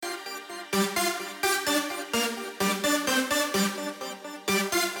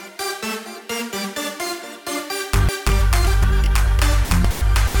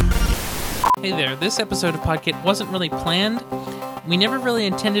Hey there, this episode of Podkit wasn't really planned. We never really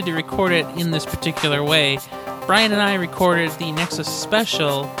intended to record it in this particular way. Brian and I recorded the Nexus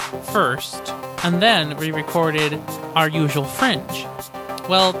special first, and then we recorded our usual Fringe.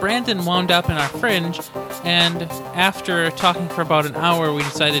 Well, Brandon wound up in our Fringe, and after talking for about an hour, we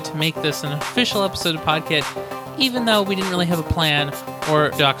decided to make this an official episode of Podkit, even though we didn't really have a plan or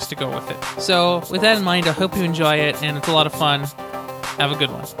docs to go with it. So, with that in mind, I hope you enjoy it, and it's a lot of fun. Have a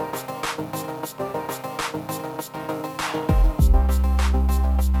good one.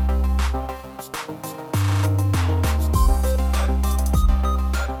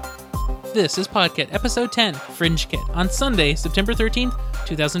 This is Podkit, Episode 10, Fringe Kit, on Sunday, September 13th,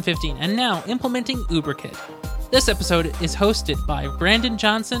 2015, and now implementing UberKit. This episode is hosted by Brandon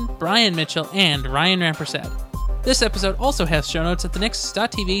Johnson, Brian Mitchell, and Ryan Rampersad. This episode also has show notes at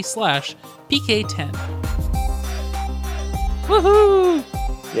thenexus.tv/PK10. Woohoo!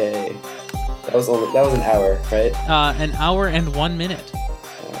 Yay. That was an hour, right? An hour and 1 minute.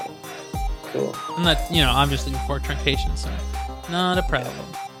 Cool. And that, obviously before truncation, so not a problem.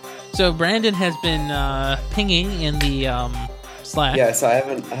 So Brandon has been pinging in the Slack. Yeah, so I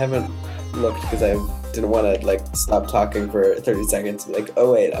haven't looked because I didn't want to stop talking for 30 seconds. And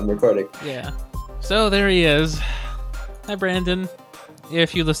oh wait, I'm recording. Yeah. So there he is. Hi, Brandon.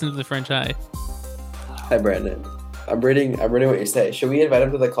 If you listen to the Fringe, hi. Hi, Brandon. I'm reading what you say. Should we invite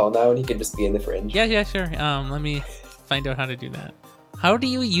him to the call now and he can just be in the Fringe? Yeah, sure. Let me find out how to do that. How do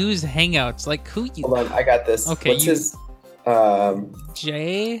you use Hangouts? Who you? Hold on, I got this. Okay. What's his?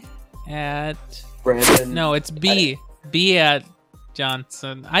 J at Brandon. No, it's B. B at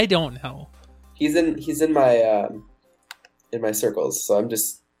Johnson. I don't know. He's in my circles, so I'm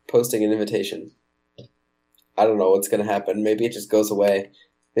just posting an invitation. I don't know what's gonna happen. Maybe it just goes away.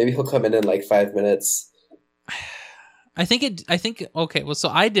 Maybe he'll come in 5 minutes. Okay, well, so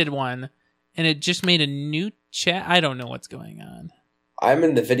I did one, and it just made a new chat. I don't know what's going on. I'm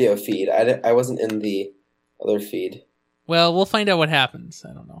in the video feed. I wasn't in the other feed. Well, we'll find out what happens.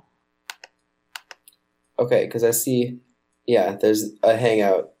 I don't know. Okay, because I see, there's a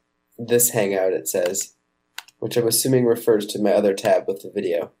Hangout. This Hangout, it says, which I'm assuming refers to my other tab with the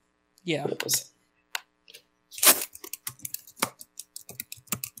video. Yeah.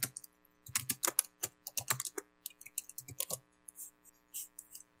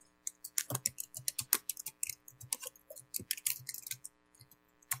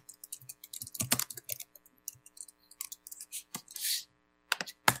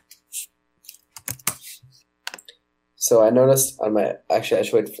 So I noticed on my... Actually, I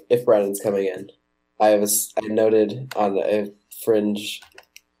should wait if Brandon's coming in. I noted on a Fringe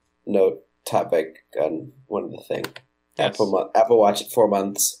note topic on one of the thing. Yes. Apple Watch at 4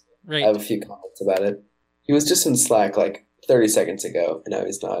 months. Right. I have a few comments about it. He was just in Slack 30 seconds ago, and now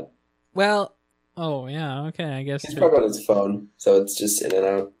he's not. Well, oh, yeah, okay, I guess. He's probably on his phone, so it's just in and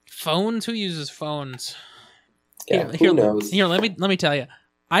out. Phones? Who uses phones? Yeah, who knows? Here, let me tell you.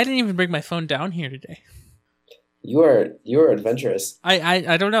 I didn't even bring my phone down here today. You are adventurous.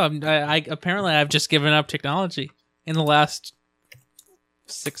 I don't know. I apparently I've just given up technology in the last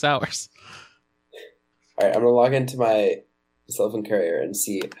 6 hours. All right, I'm gonna log into my cell phone carrier and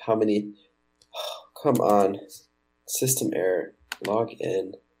see how many. Oh, come on, system error. Log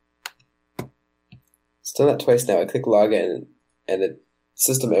in. It's done that twice now. I click log in and it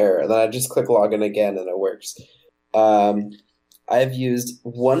system error. And then I just click log in again and it works. I've used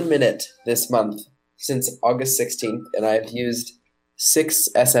 1 minute this month since August 16th, and I've used 6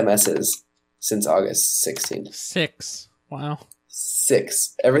 SMSs since August 16th. 6. Wow.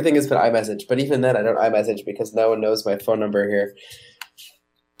 6. Everything has been iMessage, but even then I don't iMessage because no one knows my phone number here.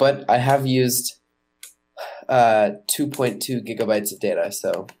 But I have used 2.2 gigabytes of data,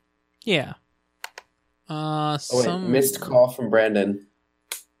 so... Yeah. Missed call from Brandon.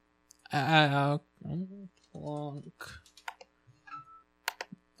 I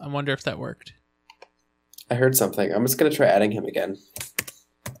wonder if that worked. I heard something. I'm just going to try adding him again.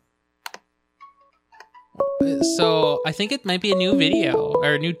 So, I think it might be a new video,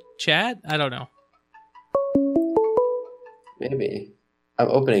 or a new chat? I don't know. Maybe. I'm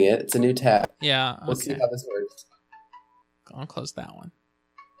opening it. It's a new tab. Yeah, okay. We'll see how this works. I'll close that one.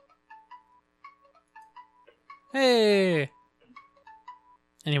 Hey!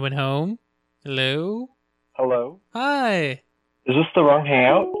 Anyone home? Hello? Hello? Hi! Is this the wrong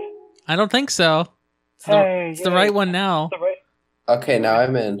hangout? I don't think so. It's the right one now. Okay, now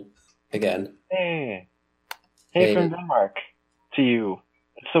I'm in again. Hey from Denmark to you.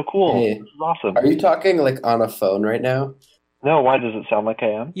 It's so cool. Hey. This is awesome. Are you talking on a phone right now? No, why does it sound like I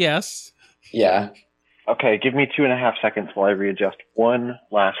am? Yes. Yeah. Okay, give me 2.5 seconds while I readjust one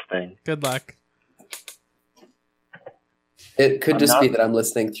last thing. Good luck. It could just be that I'm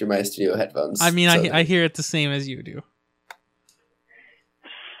listening through my studio headphones. I mean, I hear it the same as you do.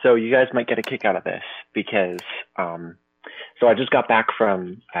 So you guys might get a kick out of this because, so I just got back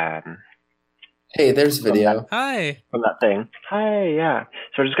from, hey, there's video. Hi. From that thing. Hi, yeah.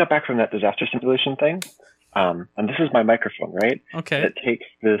 So I just got back from that disaster simulation thing. And this is my microphone, right? Okay. It takes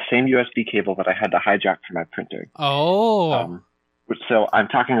the same USB cable that I had to hijack for my printer. Oh. So I'm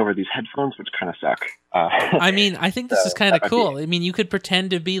talking over these headphones, which kind of suck. I mean, I think this is kind of cool. I mean, you could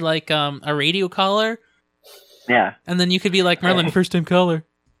pretend to be like a radio caller. Yeah. And then you could be like Merlin, first time caller.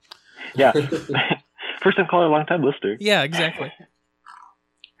 Yeah. First time caller, long time listener. Yeah, exactly.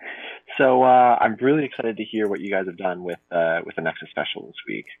 So I'm really excited to hear what you guys have done with the Nexus special this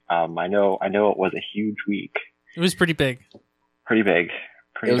week. I know it was a huge week. It was pretty big. Pretty big.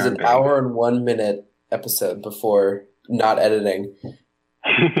 It was an hour and 1 minute episode before not editing.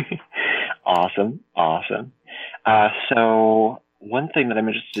 Awesome. So one thing that I'm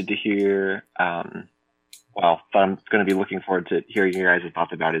interested to hear, that I'm going to be looking forward to hearing your guys'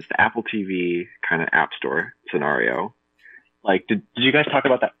 thoughts about is the Apple TV kind of App Store scenario. Like, did you guys talk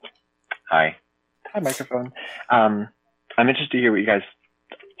about that? Hi, microphone. I'm interested to hear what you guys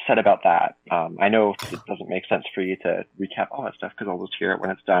said about that. I know it doesn't make sense for you to recap all that stuff because I'll just hear it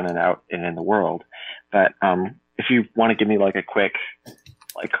when it's done and out and in the world. But if you want to give me like a quick,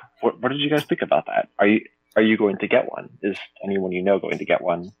 like, what did you guys think about that? Are you going to get one? Is anyone you know going to get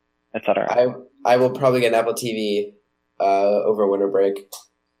one, etc.? I will probably get an Apple TV over winter break.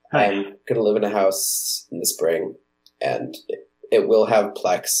 Nice. I'm going to live in a house in the spring, and it will have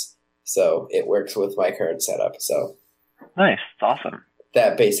Plex, so it works with my current setup. So nice, it's awesome.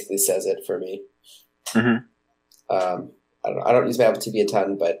 That basically says it for me. Mm-hmm. I don't use my Apple TV a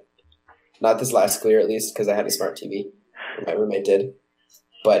ton, but not this last school year at least because I had a smart TV. My roommate did,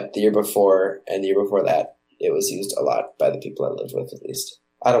 but the year before and the year before that, it was used a lot by the people I lived with at least.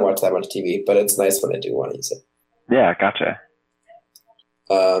 I don't watch that much TV, but it's nice when I do want to use it. Yeah, gotcha.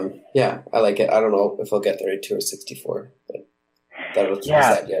 Yeah, I like it. I don't know if I'll get 32 or 64, but that'll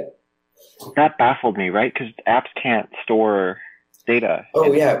that yet. That baffled me, right? Because apps can't store data.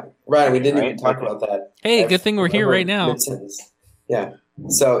 Oh, yeah. Ryan, we didn't even talk about that. Hey, good thing we're here right now. Mid-sentence. Yeah.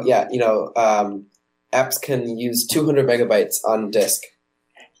 So, yeah, apps can use 200 megabytes on disk.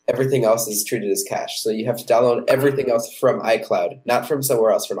 Everything else is treated as cache. So you have to download everything else from iCloud, not from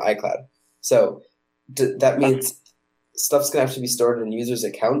somewhere else, from iCloud. So that means stuff's going to have to be stored in users'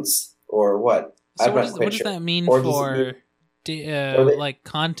 accounts or what? So I'm what not does, quite what does sure. that mean Or for like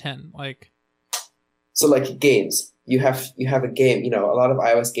content? Like, so like games, you have a game. A lot of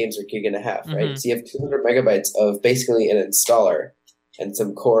iOS games are gig and a half, right? Mhm. So you have 200 megabytes of basically an installer and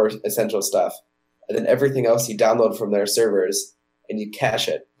some core essential stuff, and then everything else you download from their servers and you cache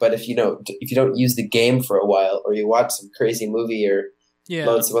it. But if you don't use the game for a while, or you watch some crazy movie or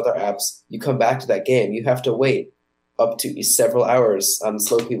load some other apps, you come back to that game. You have to wait up to several hours on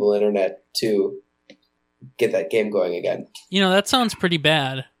slow people internet to get that game going again. That sounds pretty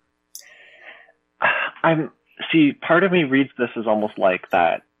bad. Part of me reads this as almost like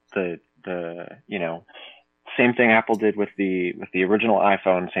that the same thing Apple did with the original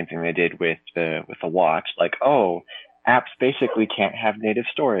iPhone, same thing they did with the watch. Like, oh, apps basically can't have native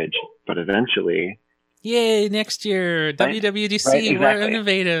storage, but eventually, yay! Next year, right? WWDC, Right, exactly. We're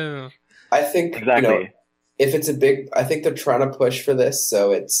innovative. I think exactly. If it's I think they're trying to push for this,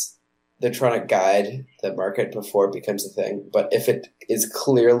 so they're trying to guide the market before it becomes a thing. But if it is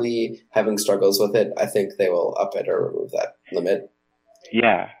clearly having struggles with it, I think they will up it or remove that limit.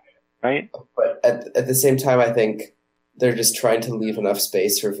 Yeah, right. But at the same time, I think they're just trying to leave enough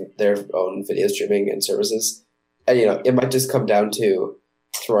space for their own video streaming and services. And it might just come down to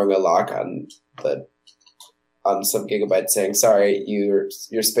throwing a lock on some gigabyte, saying, "Sorry, your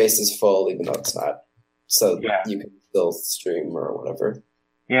space is full," even though it's not. So you can still stream or whatever.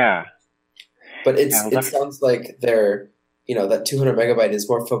 Yeah. But it sounds like they're, that 200 megabyte is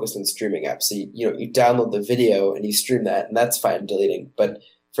more focused on streaming apps. So, you download the video and you stream that, and that's fine deleting. But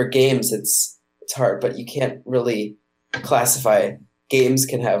for games, it's hard. But you can't really classify. Games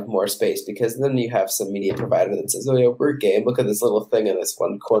can have more space because then you have some media provider that says, "Oh, yeah, we're a game. Look at this little thing in this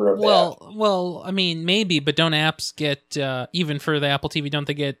one corner of the app." Well, I mean, maybe, but don't apps get, even for the Apple TV, don't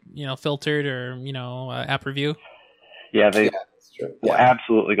they get, filtered or, app review? Yeah, they True. will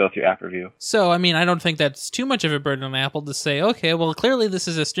absolutely go through app review. So, I mean, I don't think that's too much of a burden on Apple to say, okay, well, clearly this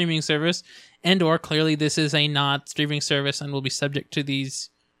is a streaming service, and or clearly this is a not streaming service and will be subject to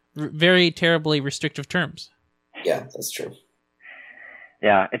these very terribly restrictive terms. Yeah, that's true.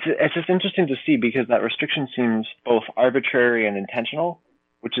 Yeah, it's just interesting to see because that restriction seems both arbitrary and intentional,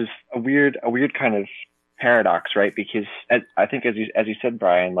 which is a weird kind of paradox, right? Because I think as you said,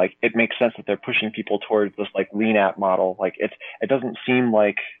 Brian, like it makes sense that they're pushing people towards this like lean app model. Like it doesn't seem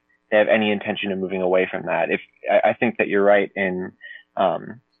like they have any intention of moving away from that. I think that you're right in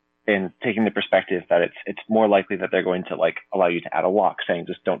taking the perspective that it's more likely that they're going to like allow you to add a lock saying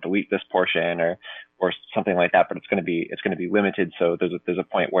just don't delete this portion or something like that, but it's going to be limited. So there's a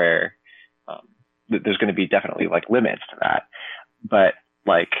point where there's going to be definitely like limits to that, but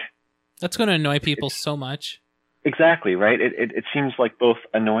like that's going to annoy people so much. Exactly, right? It seems like both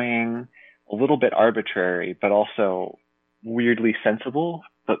annoying, a little bit arbitrary, but also weirdly sensible,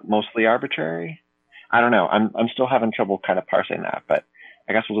 but mostly arbitrary. I don't know. I'm still having trouble kind of parsing that, but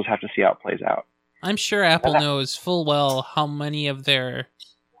I guess we'll just have to see how it plays out. I'm sure Apple knows full well how many of their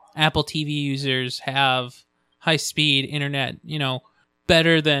Apple TV users have high-speed internet,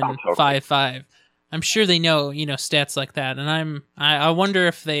 better than 5.5. I'm sure they know, stats like that, and I wonder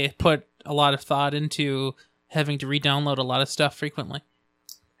if they put a lot of thought into having to re-download a lot of stuff frequently.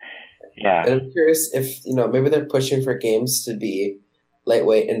 Yeah. And I'm curious if, maybe they're pushing for games to be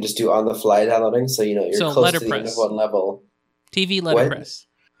lightweight and just do on-the-fly downloading, so, you're close to the end of one level. TV letterpress.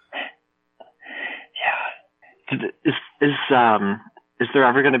 Yeah. Is there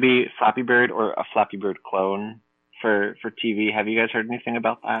ever going to be Flappy Bird or a Flappy Bird clone for TV? Have you guys heard anything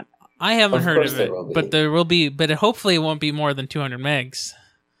about that? I haven't heard of it, but there will be. But hopefully, it won't be more than 200 megs.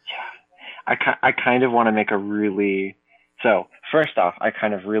 Yeah, I kind of want to make a really. So first off, I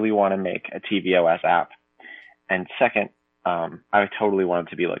kind of really want to make a tvOS app, and second, I totally want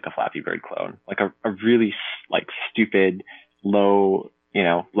it to be like a Flappy Bird clone, like a really like stupid, low,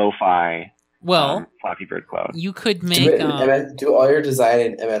 lo-fi. Well, Flappy Bird clone. You could make do all your design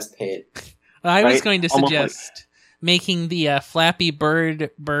in MS Paint. I was going to suggest making the Flappy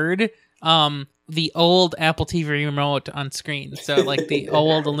Bird, the old Apple TV remote on screen. So like the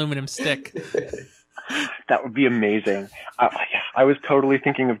old aluminum stick. That would be amazing. I was totally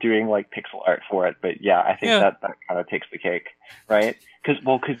thinking of doing like pixel art for it, but yeah, I think that kind of takes the cake, right?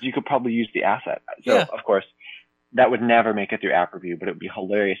 Because you could probably use the asset. So of course, that would never make it through App Review, but it would be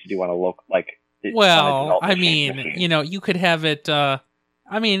hilarious to do on a local like. Well, I mean, you could have it. I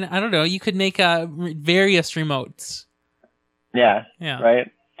don't know. You could make various remotes. Yeah.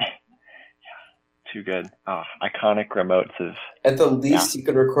 Right. Too good. Iconic remotes of. At the least, you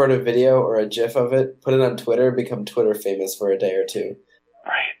could record a video or a GIF of it, put it on Twitter, and become Twitter famous for a day or two.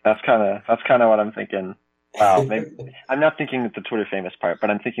 Right. That's kind of what I'm thinking. Wow. Maybe, I'm not thinking the Twitter famous part, but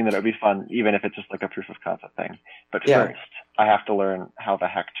I'm thinking that it would be fun, even if it's just like a proof of concept thing. But first, I have to learn how the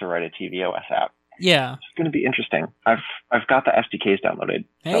heck to write a tvOS app. Yeah. It's going to be interesting. I've got the SDKs downloaded.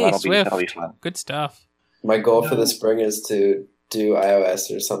 Hey, so Swift. That'll be fun. Good stuff. My goal for the spring is to do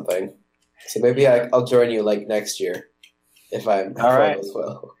iOS or something. So maybe I'll join you like next year if I'm all right as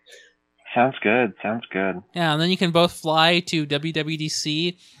well. Sounds good. Yeah, and then you can both fly to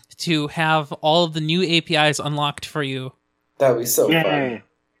WWDC to have all of the new APIs unlocked for you. That would be so fun.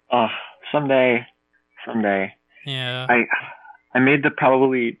 Oh, someday. Yeah. I made the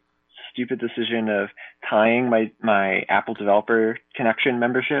probably stupid decision of tying my Apple Developer Connection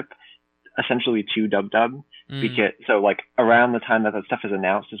membership essentially to DubDub. Because so like around the time that stuff is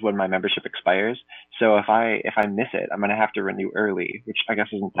announced is when my membership expires. So if I miss it, I'm gonna have to renew early, which I guess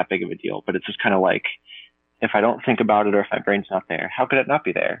isn't that big of a deal. But it's just kind of like if I don't think about it or if my brain's not there, how could it not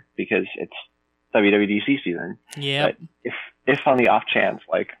be there? Because it's WWDC season. Yeah. But if on the off chance,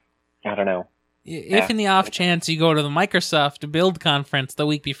 like I don't know. If in the off chance you go to the Microsoft Build conference the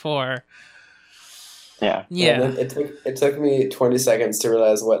week before. Yeah. Yeah. It took me 20 seconds to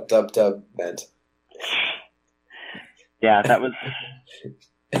realize what DubDub meant. Yeah, that was.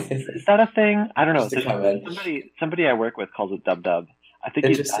 Is that a thing? I don't know. Somebody I work with calls it DubDub. I think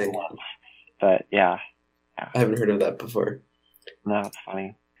he's done once, but yeah. I haven't heard of that before. No, it's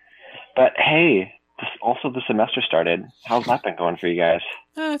funny. But hey, also the semester started. How's that been going for you guys?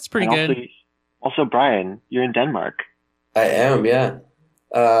 It's pretty good. Also, Brian, you're in Denmark. I am, yeah.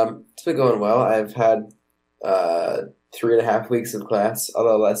 It's been going well. I've had 3.5 weeks of class,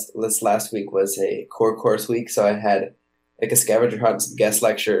 although this last week was a core course week, so I had like a scavenger hunt, some guest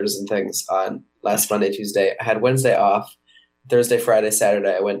lectures and things on last Monday, Tuesday. I had Wednesday off. Thursday, Friday,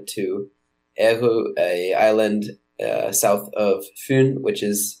 Saturday, I went to Ærø, a island south of Fyn, which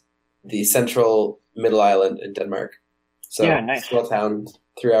is the central middle island in Denmark. So nice. Small town,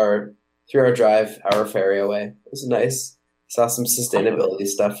 3-hour drive, hour ferry away. It was nice. Saw some sustainability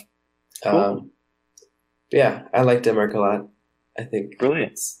stuff. Cool. Yeah, I like Denmark a lot. I think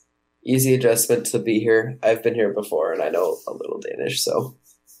brilliant. Easy adjustment to be here. I've been here before, and I know a little Danish, so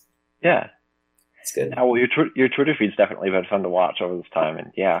Yeah. it's good. Well, your Twitter feed's definitely been fun to watch over this time,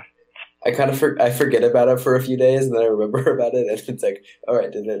 and yeah. I kind of I forget about it for a few days, and then I remember about it, and it's like, all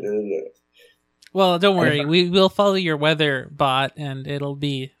right, Well, don't worry. We will follow your weather bot, and it'll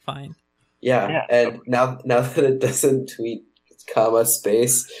be fine. yeah. And now that it doesn't tweet comma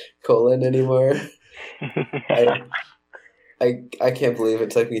space colon anymore, I can't believe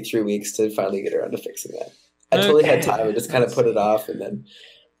it took me 3 weeks to finally get around to fixing that. I totally had time. I just kind of put it off, and then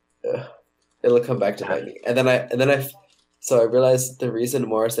it'll come back to bite me. And then I realized the reason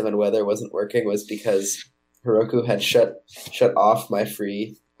Morris and Weather wasn't working was because Heroku had shut off my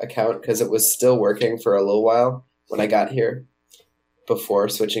free account because it was still working for a little while when I got here before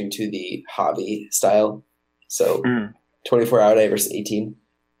switching to the hobby style. So 24-hour day versus 18.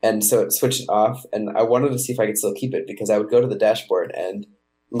 And so it switched off, and I wanted to see if I could still keep it because I would go to the dashboard and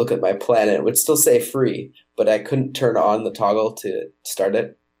look at my plan, and it would still say free, but I couldn't turn on the toggle to start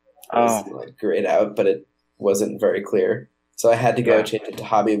it. It was like grayed out, but it wasn't very clear. So I had to go change it to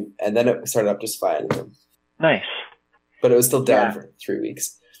hobby, and then it started up just fine. Nice. But it was still down for 3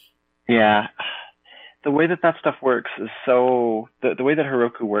 weeks. Yeah. The way that stuff works is so... The way that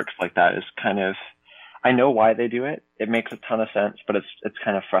Heroku works like that is kind of... I know why they do it. It makes a ton of sense, but it's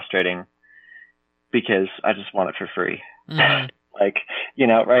kind of frustrating because I just want it for free. Mm-hmm. Like,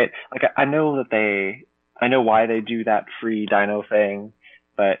 right? Like, I know why they do that free Dino thing,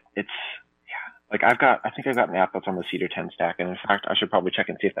 but it's... Like I think I've got an app that's on the Cedar 10 stack, and in fact, I should probably check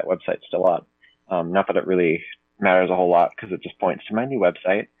and see if that website's still up. Not that it really matters a whole lot because it just points to my new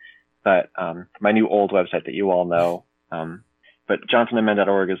website, but my new old website that you all know. But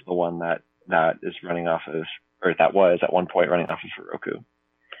johnsonandmen.org is the one that is running off of, or that was at one point running off of Heroku,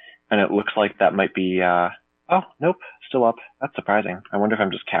 and it looks like that might be. Oh nope, still up. That's surprising. I wonder if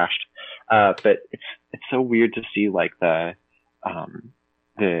I'm just cached. But it's so weird to see like the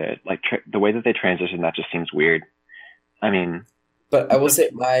way that they transition, that just seems weird. I mean, but I will say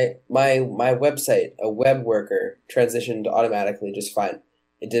my website, a web worker, transitioned automatically just fine.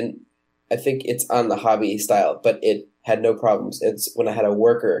 It didn't. I think it's on the hobby style, but it had no problems. It's when I had a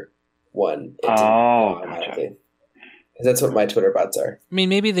worker one, it didn't automatically. Gotcha. Because that's what my Twitter bots are. I mean,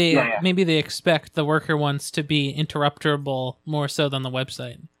 maybe they expect the worker ones to be interruptible more so than the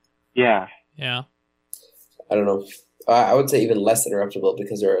website. Yeah. Yeah. I don't know. I would say even less interruptible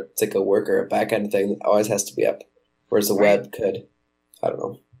because it's like a worker, a back-end thing that always has to be up, whereas the web could. I don't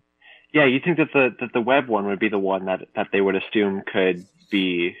know. Yeah, you think that the web one would be the one that they would assume could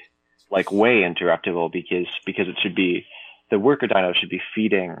be like way interruptible because it should be the worker dyno should be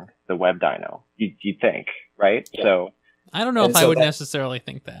feeding the web dyno. You'd think, right? Yeah. So I don't know if I would necessarily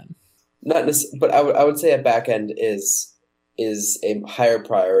think that. Not but I would say a back-end is a higher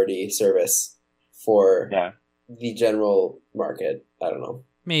priority service for the general market. I don't know.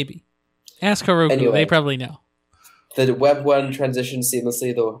 Maybe. Ask Heroku. Anyway, they probably know. The web one transitioned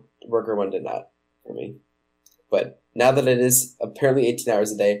seamlessly. The worker one did not for me. But now that it is apparently 18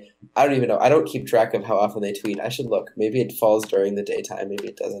 hours a day, I don't even know. I don't keep track of how often they tweet. I should look. Maybe it falls during the daytime. Maybe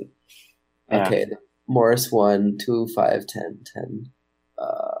it doesn't. Yeah. Okay. Morris 1, 2, 5, 10, 10.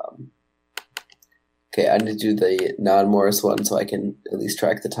 Okay, I need to do the non-Morris one so I can at least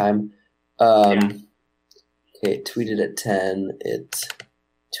track the time. Okay, it tweeted at 10, it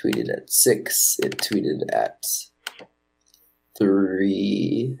tweeted at 6, it tweeted at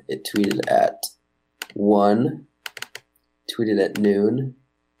 3, it tweeted at 1, tweeted at noon,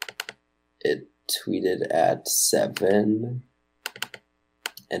 it tweeted at 7,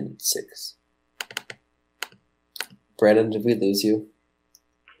 and 6. Brandon, did we lose you?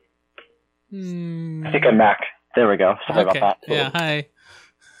 I think I'm back. There we go. Sorry about that. Yeah, hi.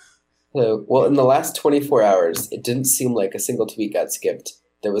 Hello. Well, in the last 24 hours, it didn't seem like a single tweet got skipped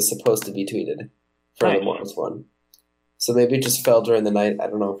that was supposed to be tweeted for the Morris one. So maybe it just fell during the night. I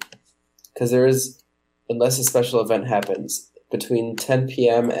don't know. Because there is, unless a special event happens, between 10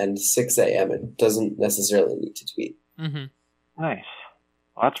 p.m. and 6 a.m., it doesn't necessarily need to tweet. Mm-hmm. Nice.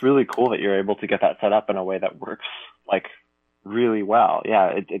 Well, that's really cool that you're able to get that set up in a way that works, like, really well.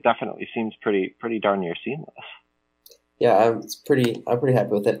 Yeah, it definitely seems pretty darn near seamless. Yeah, I'm pretty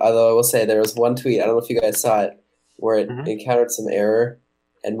happy with it. Although I will say there was one tweet, I don't know if you guys saw it, where it encountered some error,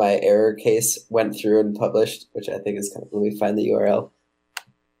 and my error case went through and published, which I think is kind of, let me find the URL.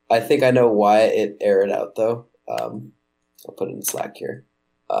 I think I know why it errored out though. I'll put it in Slack here.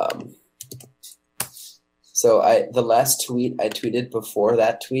 So the last tweet I tweeted before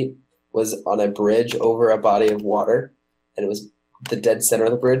that tweet was on a bridge over a body of water, and it was the dead center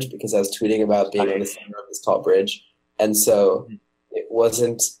of the bridge because I was tweeting about being on the center of this tall bridge. And so it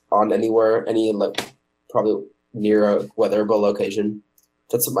wasn't on anywhere, any like probably near a weatherable location.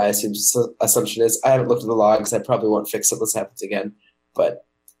 That's what my assumption is. I haven't looked at the logs. I probably won't fix it. This happens again, but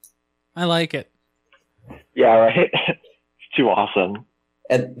I like it. Yeah, right. It's too awesome.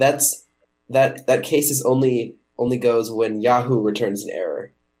 and that case is only goes when Yahoo returns an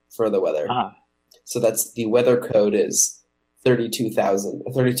error for the weather. Ah, So that's the weather code is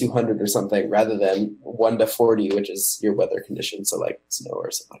 3200 or something, rather than 1 to 40, which is your weather condition. So like snow or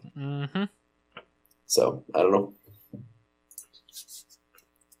something. Mm-hmm. So I don't know.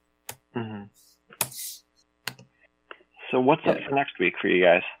 hmm So what's up for next week for you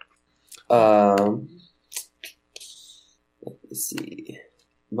guys? Let me see.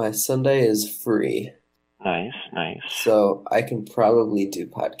 My Sunday is free, Nice. so I can probably do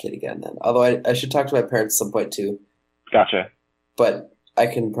Podkit again then. Although I should talk to my parents at some point too, Gotcha. but I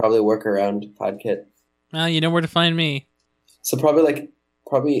can probably work around Podkit. Well, you know where to find me. So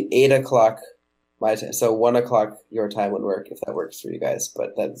probably 8 o'clock my time. So 1 o'clock your time would work if that works for you guys.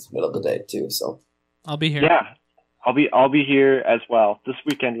 But that's middle of the day too. So I'll be here. Yeah, I'll be here as well. This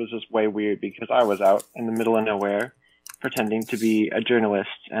weekend was just way weird because I was out in the middle of nowhere pretending to be a journalist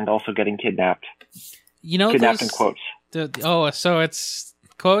and also getting kidnapped. You know, Kidnapped in quotes. So it's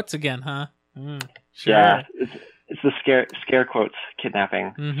quotes again, huh? Sure. Yeah, it's the scare quotes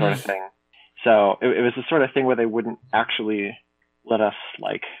kidnapping sort of thing. So it was the sort of thing where they wouldn't actually let us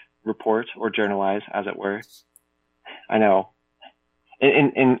like report or journalize, as it were. I know.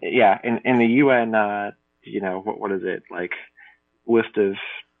 In the UN, what is it, like, list of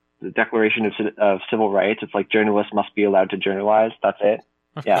the Declaration of Civil Rights? It's like journalists must be allowed to journalize. That's it.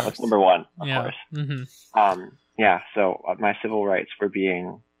 Of Yeah, course. that's number one, of Yeah. course. Mm-hmm. So my civil rights were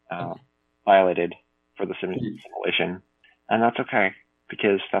being violated for the simulation, and that's okay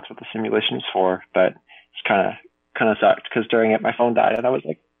because that's what the simulation is for. But it's kind of sucked because during it my phone died, and I was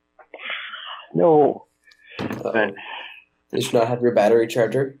like, no. But you should not have your battery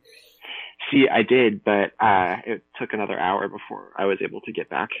charger. see, I did, but it took another hour before I was able to get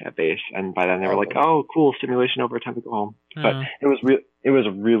back at base, and by then they were like, "Oh, cool, simulation over, time to go home." But it was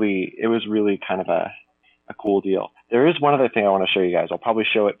really kind of a cool deal. There is one other thing I want to show you guys. I'll probably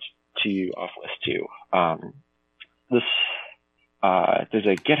show it to you off list too. There's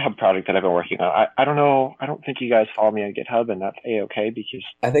a GitHub project that I've been working on. I don't know. I don't think you guys follow me on GitHub, and that's a-okay because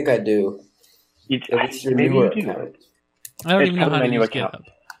I think I do. It's your maybe newer you do. account. I don't It's even know kind of how a to new use account. GitHub.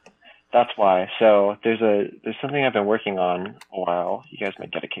 That's why. So there's something I've been working on a while. You guys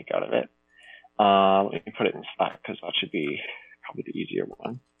might get a kick out of it. Let me put it in Slack because that should be probably the easier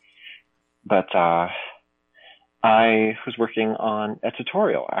one. But I was working on a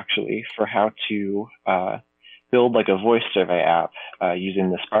tutorial actually for how to build like a voice survey app using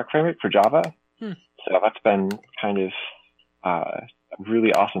the Spark framework for Java. So that's been kind of a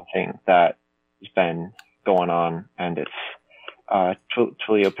really awesome thing that has been going on, and it's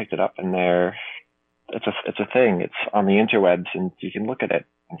Twilio picked it up, and it's a thing. It's on the interwebs, and you can look at it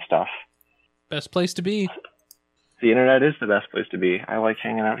and stuff. Best place to be. The internet is the best place to be. I like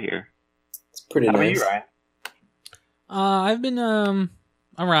hanging out here. It's pretty How about nice. you, Ryan? I've been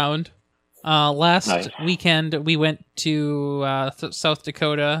around. Last Nice. weekend we went to South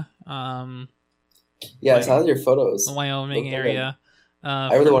Dakota, Yeah, I saw your photos. the Wyoming Looked area.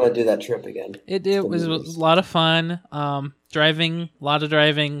 I really want to do that trip again. It was a lot of fun. Driving, a lot of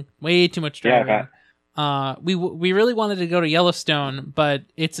driving, way too much driving. Yeah, We really wanted to go to Yellowstone, but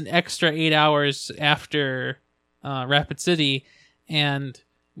it's an extra 8 hours after Rapid City, and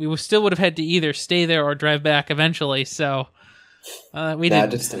we still would have had to either stay there or drive back eventually. So we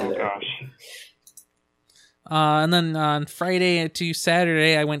did. Just stay Oh there. gosh. And then on Friday to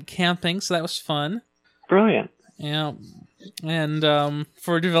Saturday, I went camping, so that was fun. Brilliant. Yeah. And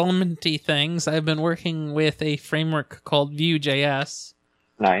for development-y things, I've been working with a framework called Vue.js.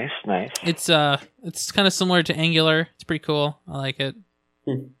 Nice. It's kind of similar to Angular. It's pretty cool. I like it.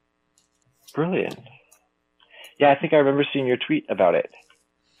 Brilliant. Yeah, I think I remember seeing your tweet about it.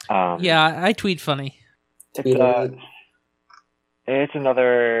 Yeah, I tweet funny. It's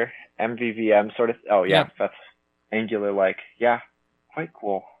another MVVM sort of. Oh yeah, Yep. That's Angular-like. Yeah, quite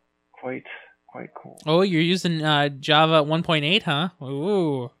cool. Quite cool. Oh, you're using Java 1.8, huh?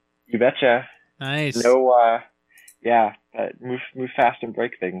 Ooh, You betcha. nice. No, move fast and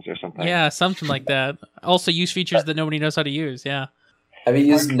break things or something. Yeah, something like that. Also use features that nobody knows how to use, yeah. Have you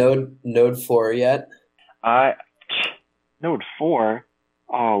used Node 4 yet? Node 4.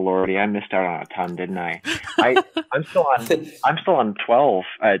 Oh lordy, I missed out on a ton, didn't I? I'm still on 12.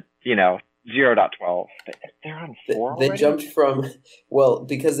 0.12. They're on 4 They already? jumped from,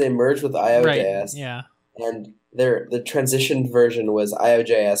 because they merged with IO.js. Right, yeah. And the transition version was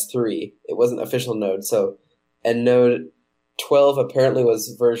IOJS 3. It wasn't official Node, so and Node 12 apparently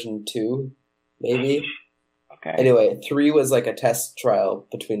was version 2, maybe. Okay. Anyway, 3 was like a test trial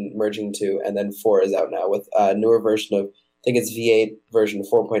between merging 2, and then 4 is out now with a newer version of, I think it's V8 version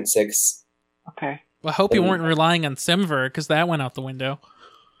 4.6. Okay. Well, I hope you weren't relying on Semver, because that went out the window.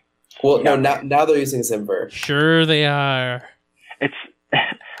 Well, no, now they're using Semver. Sure they are. It's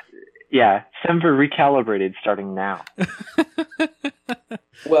yeah, Semver recalibrated starting now.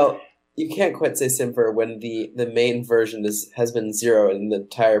 Well, you can't quite say Semver when the main version has been 0 in the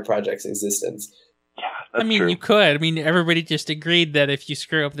entire project's existence. Yeah, that's I mean, true. you could. I mean, everybody just agreed that if you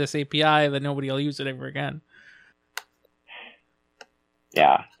screw up this API, then nobody will use it ever again.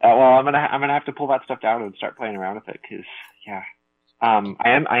 Yeah. Well, I'm gonna have to pull that stuff down and start playing around with it because yeah.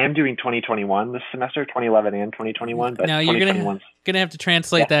 I am doing 2021 this semester, 2011 and 2021. But now you're 2021's gonna have to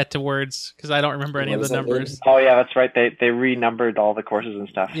translate that to words because I don't remember any What of the does that mean? numbers. Oh yeah, that's right. They renumbered all the courses and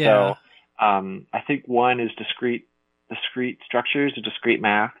stuff. Yeah. So I think one is discrete structures, or discrete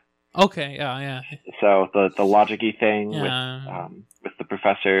math. Okay, yeah. So the logic-y thing Yeah. with the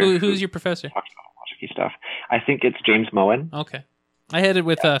professor. Who's your professor? Talks about logic-y stuff. I think it's James Moen. Okay, I had it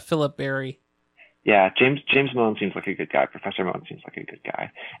with Philip Berry. Yeah, James Moen seems like a good guy. Professor Moen seems like a good guy.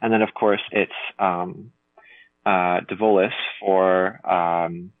 And then of course it's DeVolis for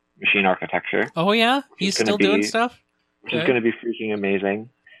machine architecture. Oh yeah, he's still doing stuff. Which is going to be freaking amazing.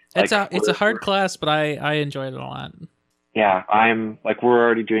 It's Like, a hard class, but I enjoyed it a lot. Yeah, we're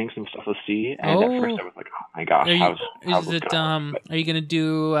already doing some stuff with C, and at first I was like, oh my gosh, how's this gonna work? Are you gonna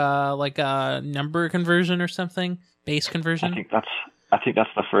do like a number conversion or something? Base conversion? I think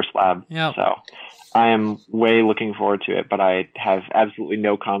that's the first lab. Yeah. So I am way looking forward to it, but I have absolutely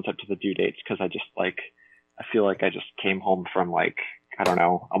no concept of the due dates because I feel like I just came home from like, I don't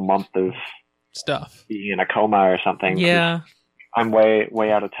know, a month of stuff, being in a coma or something. Yeah. I'm way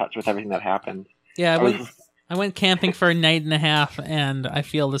out of touch with everything that happened. Yeah, I went camping for a night and a half, and I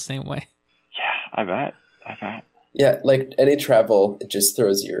feel the same way. Yeah, I bet. Yeah, like any travel, it just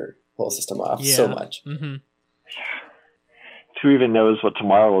throws your whole system off so much. Mm-hmm. Who even knows what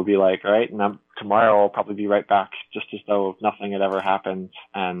tomorrow will be like, right? And tomorrow I'll probably be right back, just as though nothing had ever happened.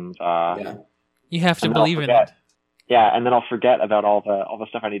 And you have to believe in it. Yeah, and then I'll forget about all the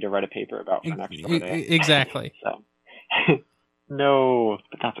stuff I need to write a paper about for next Friday. Exactly. So, no,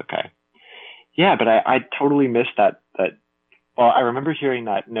 but that's okay. Yeah, but I totally missed that. Well, I remember hearing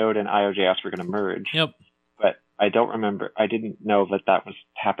that Node and IOJS were going to merge. Yep. But I didn't know that was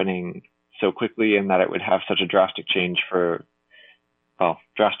happening so quickly and that it would have such a drastic change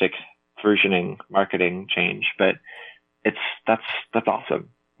drastic versioning, marketing change. But that's awesome.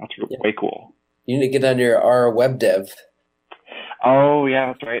 That's way cool. You need to get on your R web dev. Oh yeah,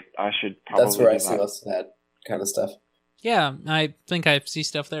 that's right. I should probably. That's where I see most of that kind of stuff. Yeah, I think I see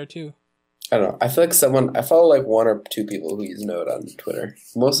stuff there too. I don't know. I feel like I follow like 1 or 2 people who use Node on Twitter.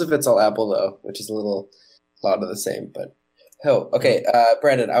 Most of it's all Apple though, which is a lot of the same. But okay,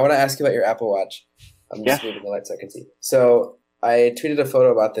 Brandon, I want to ask you about your Apple Watch. I'm just moving the light so I can see. So I tweeted a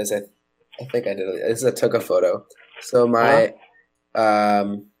photo about this. I think I did. I took a photo. So my,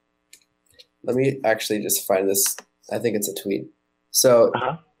 let me actually just find this. I think it's a tweet. So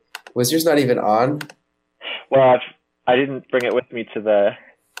was yours not even on? Well, I didn't bring it with me to the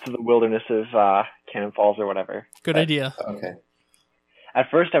wilderness of Cannon Falls or whatever. Good idea. Okay. At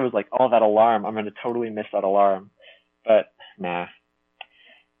first I was like, oh, that alarm. I'm going to totally miss that alarm. But nah.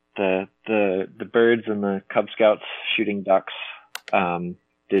 The birds and the Cub Scouts shooting ducks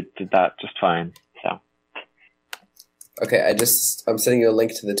did that just fine. So. Okay, I'm sending you a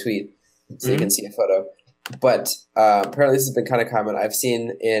link to the tweet so you can see a photo. But apparently this has been kind of common. I've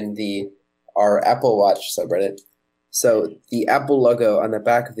seen in our Apple Watch subreddit. So the Apple logo on the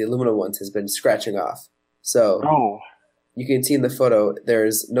back of the aluminum ones has been scratching off. So you can see in the photo,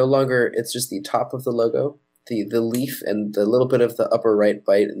 there's no longer, it's just the top of the logo, the leaf and the little bit of the upper right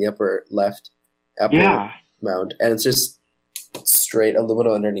bite and the upper left Apple mount. And it's just straight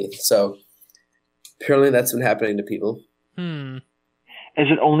aluminum underneath. So apparently that's been happening to people. Is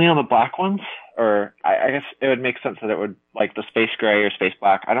it only on the black ones? Or I guess it would make sense that it would, like the space gray or space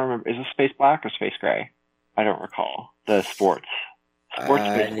black. I don't remember. Is it space black or space gray? I don't recall. The sports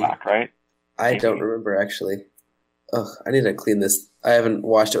space black, right? I don't remember actually. Ugh, I need to clean this. I haven't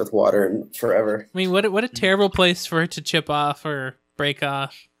washed it with water in forever. I mean, what a terrible place for it to chip off or break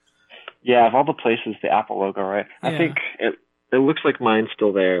off. Yeah, of all the places, the Apple logo, right? Yeah. I think it looks like mine's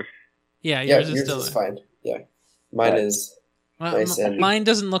still there. Yeah, yours is still there. Fine. Yeah, mine is. Nice mine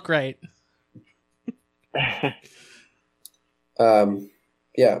doesn't look right.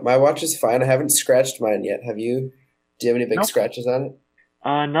 Yeah, my watch is fine. I haven't scratched mine yet. Have you? Do you have any big Nope. scratches on it?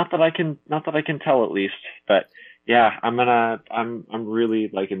 Not that I can tell at least, but yeah, I'm really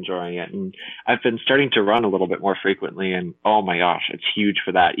like enjoying it, and I've been starting to run a little bit more frequently, and oh my gosh, it's huge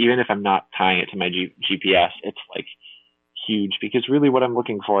for that. Even if I'm not tying it to my GPS, it's like huge because really what I'm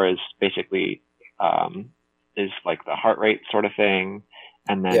looking for is basically is like the heart rate sort of thing,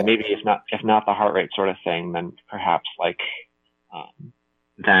 and then Yeah. maybe if not the heart rate sort of thing, then perhaps like um,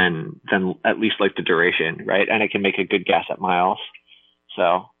 then at least like the duration, right? And I can make a good guess at miles.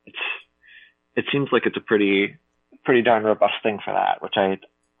 So it seems like it's a pretty darn robust thing for that, which I'd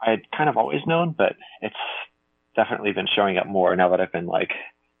kind of always known, but it's definitely been showing up more now that I've been like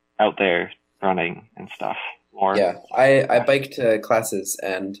out there running and stuff more. Yeah, I biked to classes,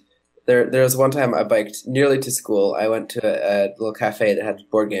 and there was one time I biked nearly to school. I went to a little cafe that had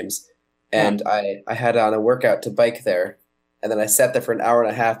board games, and I had on a workout to bike there, and then I sat there for an hour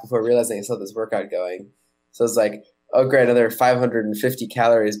and a half before realizing I still had this workout going. So it's like, oh great, another 550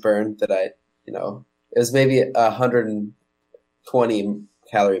 calories burned that it was maybe 120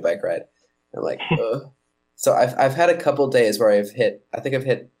 calorie bike ride. I'm like, ugh. So I've had a couple days where I think I've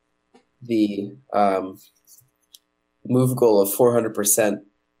hit the move goal of 400%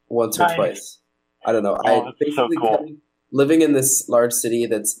 once or Nice. twice. I don't know. Oh, that's so cool. Living in this large city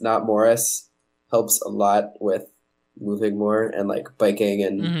that's not Morris helps a lot with moving more and like biking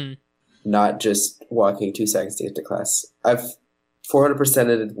and Hmm. not just walking 2 seconds to get to class. I've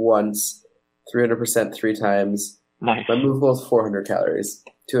 400%ed it once, 300% three times. Nice. My move goal is 400 calories,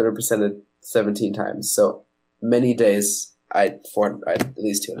 200%ed 17 times. So many days I'd at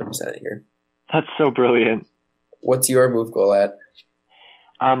least 200% it here. That's so brilliant. What's your move goal at?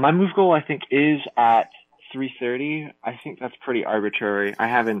 My move goal, I think, is at 330. I think that's pretty arbitrary. I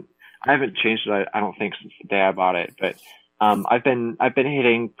haven't changed it. I don't think since the day I bought it, but I've been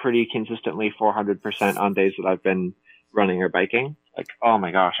hitting pretty consistently 400% on days that I've been running or biking. Like, oh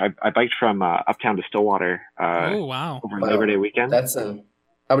my gosh, I biked from uptown to Stillwater Oh, wow. over Wow. Labor Day weekend. That's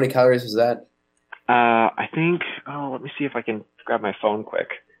how many calories was that? I think. Oh, let me see if I can grab my phone quick.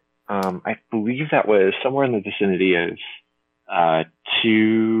 I believe that was somewhere in the vicinity of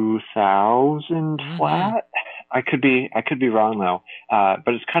 2,000 Mhm. flat. I could be wrong though.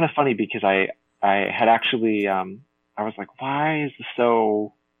 But it's kind of funny because I had actually I was like, why is this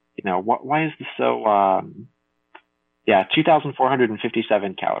so? Why is this so? Yeah,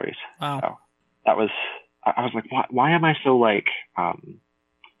 2,457 calories. Wow. So that was. I was like, why am I so like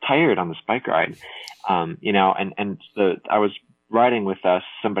tired on this bike ride? And I was riding with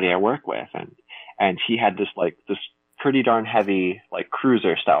somebody I work with, and he had this pretty darn heavy like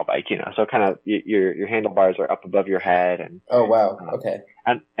cruiser style bike, so kind of your handlebars are up above your head, and Oh wow. Okay.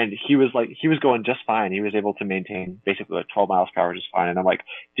 and he was going just fine. He was able to maintain basically like 12 miles per hour just fine. And I'm like,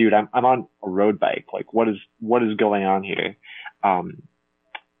 dude, I'm on a road bike. Like, what is going on here?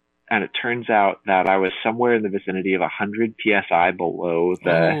 And it turns out that I was somewhere in the vicinity of 100 psi below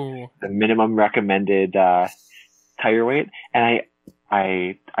the minimum recommended tire weight, and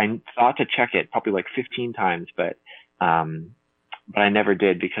I thought to check it probably like 15 times, but I never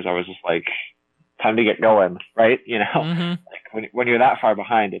did because I was just like, time to get going, right? Mhm. Like when you're that far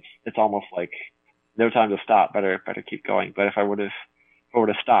behind, it's almost like no time to stop. Better keep going. But if I would have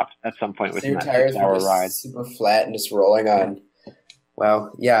stopped at some point So within your that tires 6 hour were just ride. super flat and just rolling on.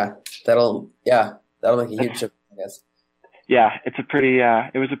 Wow. Yeah. That'll make a huge difference, I guess. Yeah, it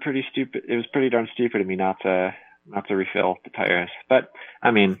was pretty darn stupid of me not to refill the tires. But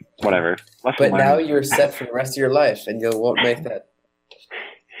I mean, whatever. Lesson But now learned. you're set for the rest of your life, and you won't make that.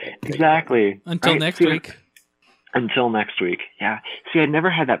 Exactly. Until Right? next See, week. Until next week. Yeah. See, I'd never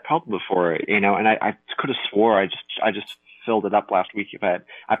had that problem before, and I could have swore I just filled it up last week, but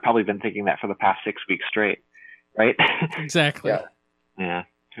I've probably been thinking that for the past 6 weeks straight. Right? Exactly. Yeah. Yeah.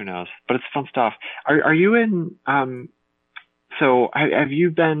 Who knows? But it's fun stuff. Are you in so have you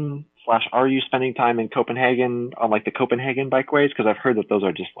been / are you spending time in Copenhagen on like the Copenhagen bikeways? Because I've heard that those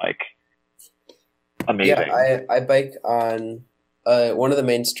are just like amazing. Yeah, I bike on one of the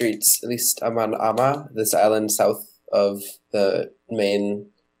main streets. At least I'm on Amager, this island south of the main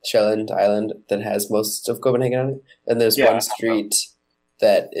Sjælland island that has most of Copenhagen on it. And there's Yeah. one street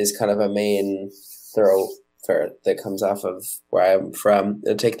that is kind of a main thoroughfare that comes off of where I'm from.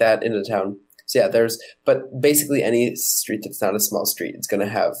 It'll take that into town. So yeah, but basically any street that's not a small street, it's going to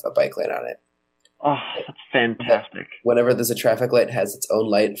have a bike lane on it. Oh, that's fantastic. Whenever there's a traffic light, it has its own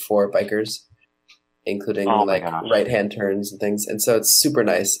light for bikers, including Oh my like gosh. right-hand turns and things. And so it's super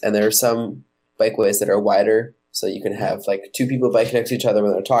nice. And there are some bikeways that are wider, so you can have like two people biking next to each other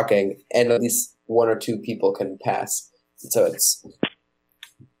when they're talking, and at least one or two people can pass. And so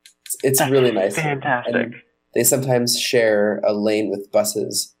It's really nice. Fantastic. And they sometimes share a lane with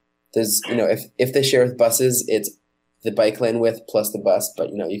buses. There's, if they share with buses, it's the bike lane width plus the bus, but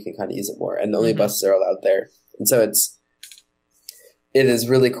you can kind of use it more, and the only buses are allowed there. And so it is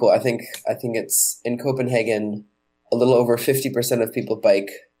really cool. I think it's in Copenhagen, a little over 50% of people bike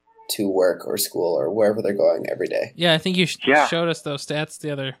to work or school or wherever they're going every day. Yeah, I think you showed us those stats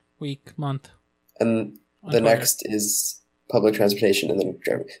the other month. And the next is public transportation, and then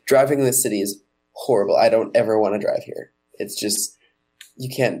driving. Driving in the city is horrible. I don't ever want to drive here. It's just, you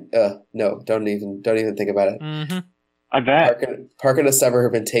can't. No, don't even think about it. Mm-hmm. I bet. Park in a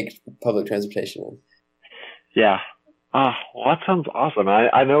suburb and take public transportation. Yeah. Well, that sounds awesome.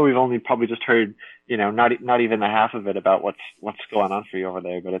 I know we've only probably just heard, not even the half of it about what's going on for you over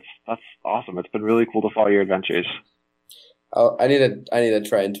there, but that's awesome. It's been really cool to follow your adventures. Oh, I need to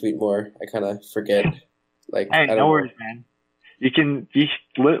try and tweet more. I kind of forget. Hey, no worries, man. You can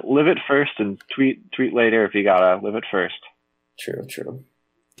live it first and tweet later if you gotta live it first. True.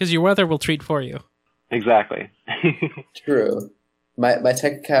 Because your weather will tweet for you. Exactly. True. My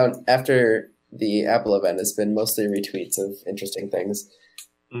tech account after the Apple event has been mostly retweets of interesting things.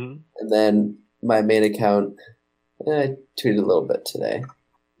 Mm-hmm. And then my main account, I tweeted a little bit today.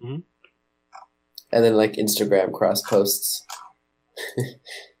 Mm-hmm. And then Instagram cross posts.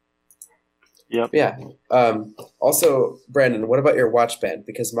 Yep. Yeah. Also, Brandon, what about your watch band?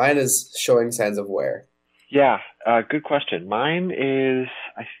 Because mine is showing signs of wear. Yeah, good question. Mine is,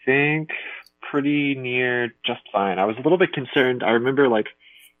 I think, pretty near just fine. I was a little bit concerned. I remember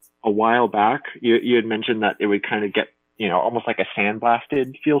a while back, you had mentioned that it would kind of get, almost like a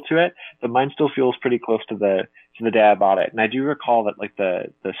sandblasted feel to it, but mine still feels pretty close to the day I bought it. And I do recall that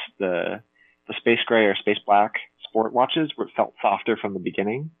the space gray or space black sport watches felt softer from the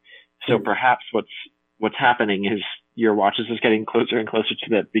beginning. So perhaps what's happening is your watches is getting closer and closer to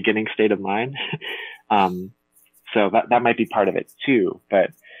the beginning state of mine. So that might be part of it too.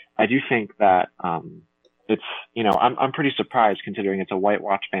 But I do think that it's, I'm pretty surprised considering it's a white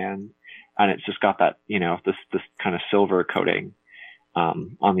watch band and it's just got that, this kind of silver coating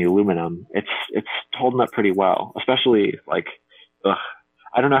on the aluminum. It's holding up pretty well, especially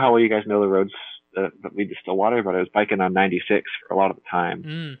I don't know how well you guys know the roads that lead to Stillwater, but I was biking on 96 for a lot of the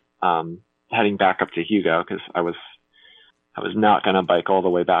time. Heading back up to Hugo because I was not going to bike all the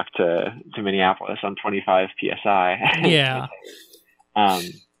way back to Minneapolis on 25 PSI. Yeah.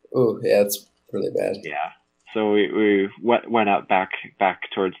 Oh, yeah, it's really bad. Yeah. So we went up back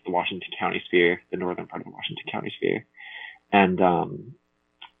towards the Washington County Sphere, the northern part of the Washington County Sphere. And,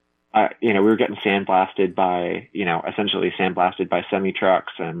 we were getting sandblasted by, essentially sandblasted by semi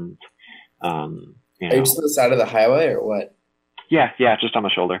trucks and, Are you just on the side of the highway or what? Yeah, just on the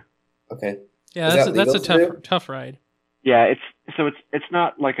shoulder. Okay. Yeah, that's a tough ride. Yeah, it's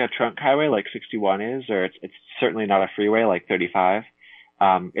not like a trunk highway like 61 is, or it's certainly not a freeway like 35.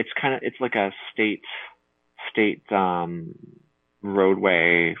 It's like a state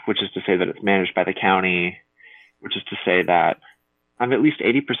roadway, which is to say that it's managed by the county, which is to say that I'm at least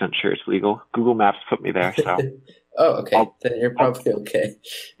 80% sure it's legal. Google Maps put me there, so. Oh, okay. Then you're probably okay.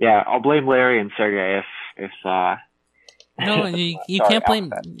 Yeah, I'll blame Larry and Sergey if No, you can't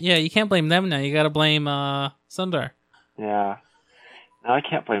blame. Yeah, you can't blame them now. You got to blame Sundar. Yeah, no, I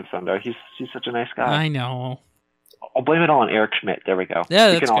can't blame Sundar. He's such a nice guy. I know. I'll blame it all on Eric Schmidt. There we go.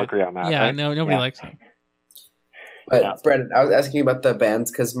 Yeah, we can all good. agree on that. Yeah, right? nobody likes him. But Brandon, I was asking about the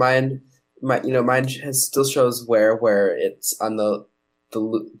bands because mine still shows where it's on the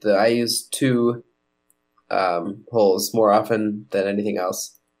I use two holes more often than anything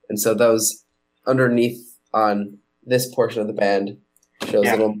else, and so those underneath on this portion of the band shows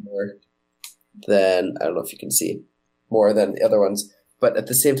a little more than, I don't know if you can see, more than the other ones. But at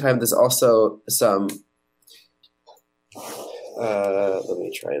the same time, there's also some, let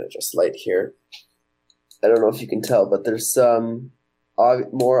me try and adjust light here. I don't know if you can tell, but there's some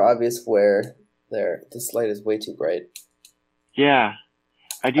more obvious wear there. This light is way too bright. Yeah.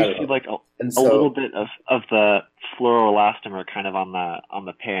 I do see a little bit of the fluoroelastomer kind of on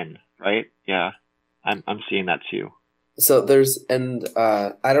the pin, right? Yeah. I'm seeing that too. So there's, and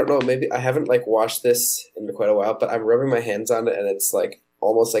I don't know, maybe I haven't washed this in quite a while, but I'm rubbing my hands on it and it's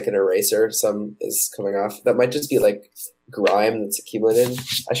almost like an eraser. Some is coming off. That might just be grime that's accumulated.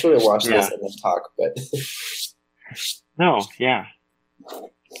 I should have washed this and then talk, but no, yeah.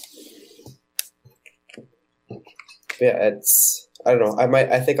 Yeah, it's, I don't know.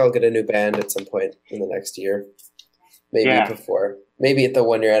 I think I'll get a new band at some point in the next year. Maybe before. Maybe at the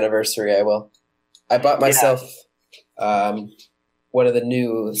 1 year anniversary I will. I bought myself one of the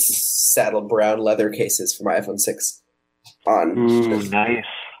new saddle brown leather cases for my iPhone 6 on. Ooh, nice.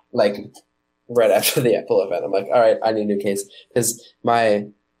 like right after the Apple event. I'm like, all right, I need a new case because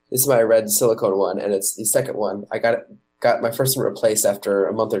this is my red silicone one, and it's the second one. I got my first one replaced after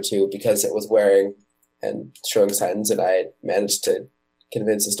a month or two because it was wearing and showing signs, and I managed to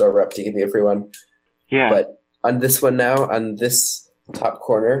convince the store rep to give me a free one. Yeah. But on this one now, on this top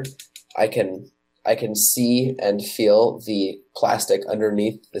corner, I can see and feel the plastic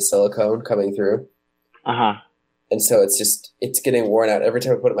underneath the silicone coming through. Uh-huh. And so it's getting worn out every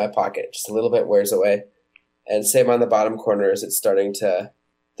time I put it in my pocket. Just a little bit wears away. And same on the bottom corners, it's starting to,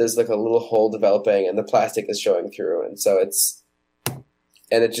 there's like a little hole developing and the plastic is showing through. And so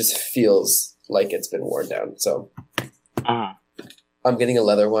it just feels like it's been worn down. So I'm getting a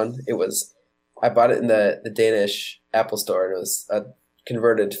leather one. I bought it in the Danish Apple store, and it was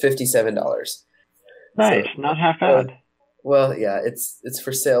converted $57. Nice, So, not half bad. well, yeah, it's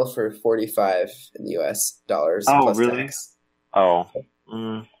for sale for $45 in the US dollars. Oh, plus really? tax. Oh.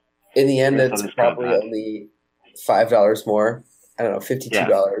 In the end, Yes, it's that is probably not bad. only $5 more. I don't know,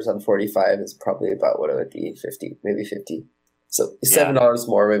 $52 on 45 is probably about what it would be, 50, maybe 50. So $7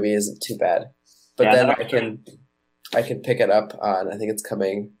 more maybe isn't too bad. But Yeah, then that's I can pick it up on, I think it's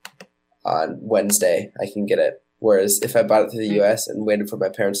coming on Wednesday. I can get it. Whereas if I bought it through the US and waited for my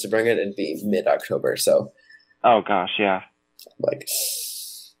parents to bring it, it'd be mid-October. So Oh gosh, yeah. like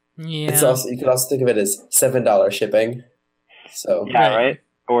Yeah. it's also, you could also think of it as $7 shipping. So Yeah, Right. right?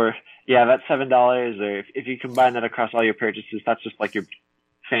 Or yeah, that's $7, or if you combine that across all your purchases, that's just like your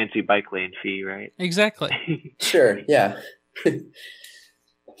fancy bike lane fee, right? Exactly. sure, yeah.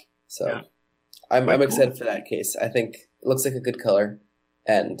 So Yeah. I'm Quite cool. excited for that case. I think it looks like a good color,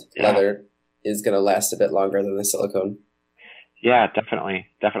 and Yeah. leather is going to last a bit longer than the silicone. Yeah, definitely.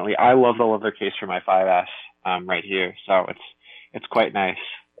 I love the leather case for my 5S right here, so it's quite nice.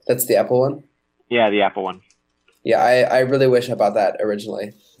 That's the Apple one? Yeah, the Apple one. Yeah, I really wish I bought that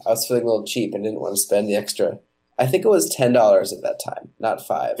originally. I was feeling a little cheap and didn't want to spend the extra. I think it was $10 at that time, not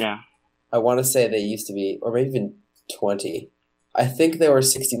 $5. Yeah. I want to say they used to be, or maybe even $20. I think they were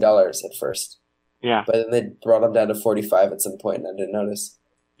 $60 at first, Yeah. but then they brought them down to $45 at some point, and I didn't notice.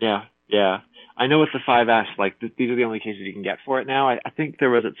 Yeah. I know with the 5S, like these are the only cases you can get for it now. I think there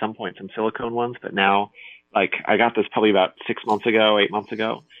was at some point some silicone ones, but now, like I got this probably about 8 months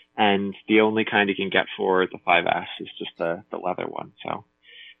ago, and the only kind you can get for the 5S is just the leather one. So,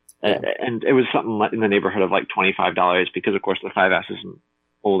 and it was something in the neighborhood of like $25 because, of course, the 5S is an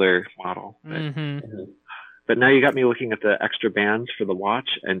older model. But now you got me looking at the extra bands for the watch,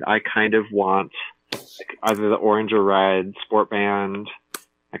 and I kind of want like either the orange or red sport band.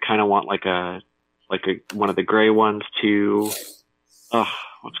 I kind of want like a one of the gray ones too. Oh,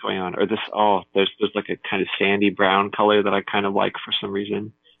 what's going on? Or this? Oh, there's like a kind of sandy brown color that I kind of like for some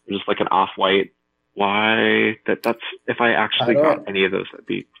reason. Or just like an off-white. Why? That's if I actually got any of those, that'd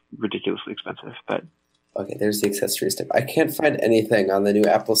be ridiculously expensive. But Okay, there's the accessories tab. I can't find anything on the new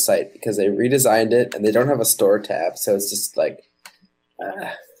Apple site because they redesigned it and they don't have a store tab, so it's just like.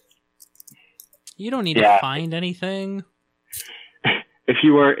 You don't need Yeah. to find anything. if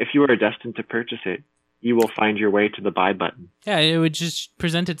you are destined to purchase it, you will find your way to the buy button. Yeah, it would just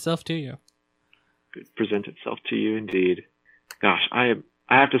present itself to you. Present itself to you, indeed. Gosh, I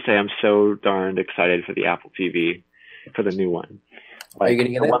have to say I'm so darned excited for the Apple TV, for the new one. Are you gonna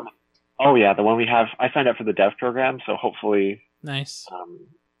get the it? one- Oh yeah, the one we have. I signed up for the dev program, so hopefully, Nice.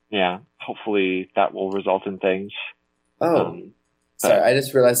 hopefully that will result in things. Oh, sorry, I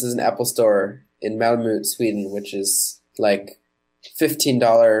just realized there's an Apple store in Malmö, Sweden, which is like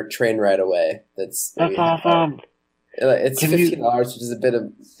 $15 train ride away. That's maybe That's half hour. awesome. It's Can you- $15, which is a bit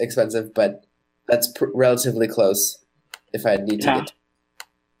expensive, but that's relatively close. If I need to Yeah. get.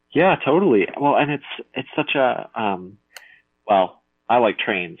 Yeah, totally. Well, and it's such a well, I like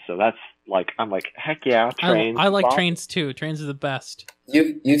trains, so that's like I'm like heck yeah, trains. I like Awesome. trains too. Trains are the best.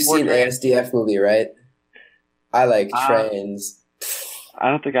 You've More seen trains. ASDF movie, right? I like Ah. trains. I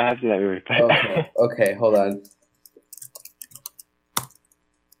don't think I have seen that movie. But Okay, hold on.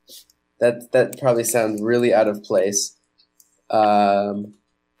 That probably sounds really out of place.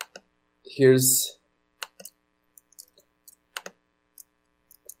 Here's.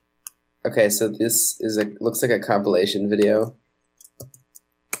 Okay, so this looks like a compilation video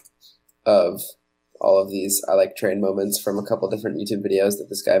of all of these I like train moments from a couple different YouTube videos that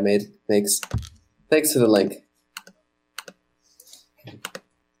this guy makes. Thanks for the link.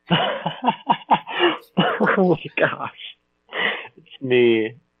 oh my gosh, it's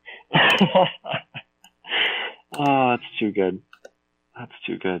me. Oh, it's too good. That's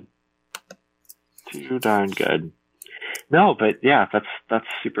too good. Too darn good. No, but yeah, that's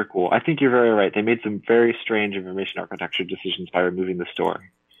super cool. I think you're very right. They made some very strange information architecture decisions by removing the store.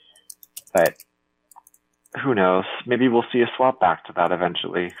 But who knows? Maybe we'll see a swap back to that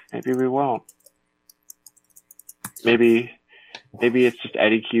eventually. Maybe we won't. Maybe it's just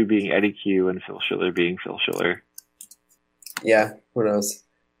Eddie Q being Eddie Q and Phil Schiller being Phil Schiller. Yeah, who knows?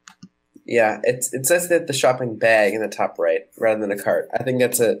 Yeah, it says that the shopping bag in the top right rather than a cart. I think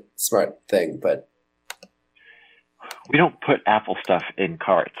that's a smart thing, but we don't put Apple stuff in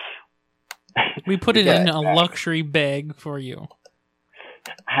carts. We put it in a luxury bag for you.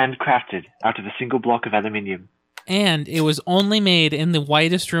 Handcrafted out of a single block of aluminium. And it was only made in the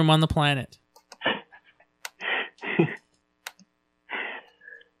whitest room on the planet.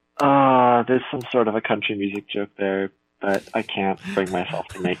 There's some sort of a country music joke there, but I can't bring myself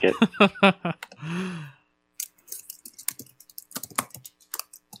to make it.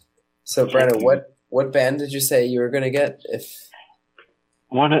 So, Brandon, what band did you say you were going to get?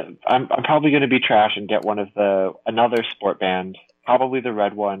 I'm probably going to be trash and get another sport band, probably the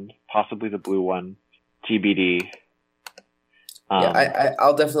red one, possibly the blue one, TBD.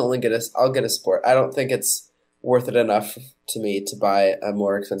 I'll definitely get a sport. I don't think it's worth it enough to me to buy a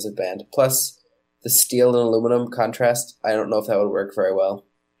more expensive band. Plus, the steel and aluminum contrast, I don't know if that would work very well.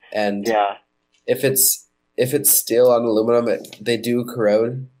 And if it's steel on aluminum, they do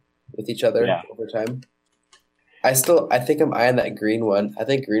corrode with each other over time. I think I'm eyeing that green one. I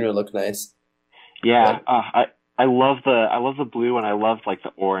think green would look nice. Yeah, I love the blue and I love like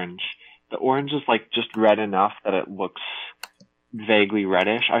the orange. The orange is like just red enough that it looks vaguely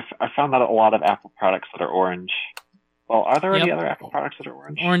reddish. I found that a lot of Apple products that are orange. Well, are there any other Apple products that are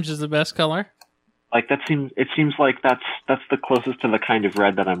orange? Orange is the best color. Like it seems like that's the closest to the kind of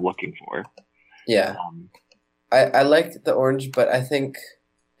red that I'm looking for. Yeah. I like the orange, but I think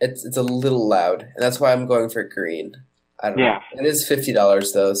it's a little loud, and that's why I'm going for green. I don't know. It is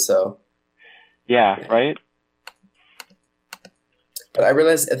 $50 though, so. Yeah, right? But I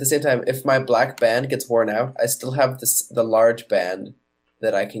realize at the same time, if my black band gets worn out, I still have the large band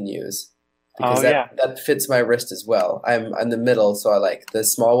that I can use. Because that fits my wrist as well. I'm in the middle, so I like the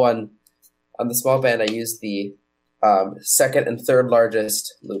small one. On the small band, I use the second and third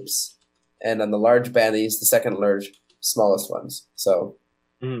largest loops. And on the large band, I use the second smallest ones. So.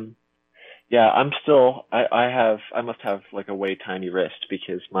 Yeah, I'm still. I must have like a way tiny wrist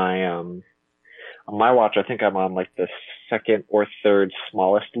because my on my watch I think I'm on like the second or third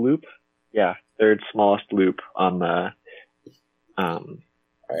smallest loop. Yeah, third smallest loop on the. All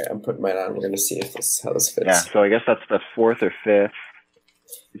right, I'm putting mine on. We're gonna see how this fits. Yeah, so I guess that's the fourth or fifth.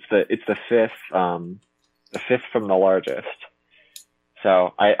 It's the fifth. The fifth from the largest.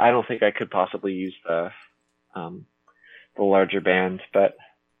 So I don't think I could possibly use the larger band, but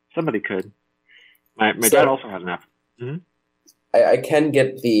somebody could. My dad also has an app. Mm-hmm. I can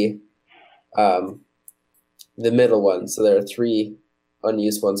get the middle one, so there are 3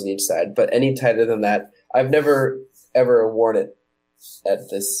 unused ones on each side. But any tighter than that, I've never ever worn it at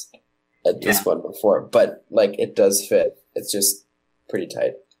this one before. But like it does fit. It's just pretty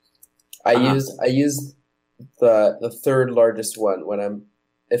tight. I use the third largest one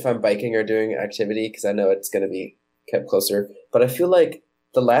if I'm biking or doing activity because I know it's going to be kept closer. But I feel like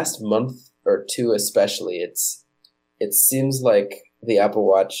the last month or two especially, it seems like the Apple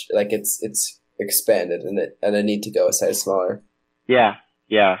Watch, like it's expanded and I need to go a size smaller. Yeah,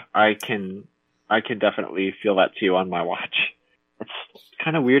 I can definitely feel that too on my watch. It's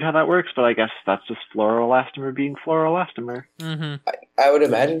kind of weird how that works, but I guess that's just fluoroelastomer being fluoroelastomer. Mm-hmm. I would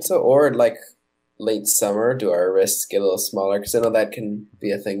imagine so, or like late summer, do our wrists get a little smaller? Because I know that can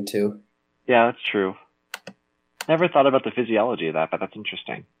be a thing too. Yeah, that's true. Never thought about the physiology of that, but that's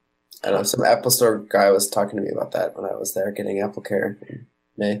interesting. I know some Apple Store guy was talking to me about that when I was there getting Apple Care in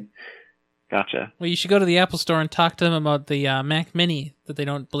May. Gotcha. Well, you should go to the Apple Store and talk to them about the Mac Mini that they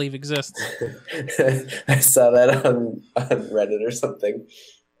don't believe exists. I saw that on Reddit or something.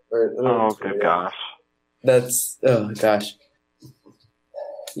 Good gosh. Oh gosh.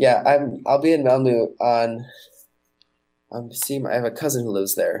 Yeah, I'll be in Malmö on. I have a cousin who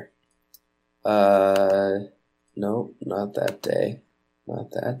lives there. No, not that day.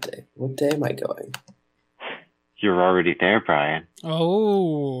 Not that day. What day am I going? You're already there, Brian.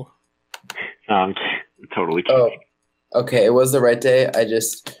 Oh. No, I'm totally kidding. Oh, okay. It was the right day. I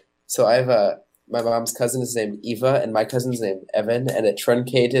have my mom's cousin is named Eva, and my cousin's named Evan, and it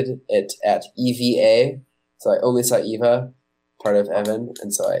truncated it at EVA. So I only saw Eva, part of Evan,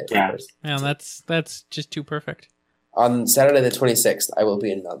 and so I. Yeah, that's just too perfect. On Saturday the 26th, I will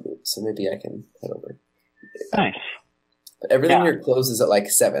be in Malmö, so maybe I can head over. Nice. But everything here closes at like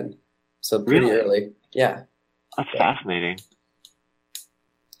 7, so pretty early. Yeah. That's fascinating.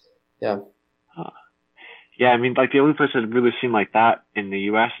 Yeah. Yeah, I mean, like the only place that really seemed like that in the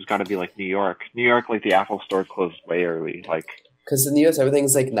U.S. has got to be like New York. New York, like the Apple Store closed way early. Like, Because in the US,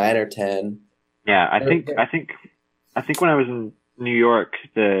 everything's like 9 or 10. yeah, I They're- think when I was in New York,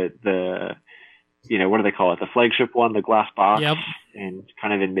 the what do they call it? The flagship one, the glass box, Yep. and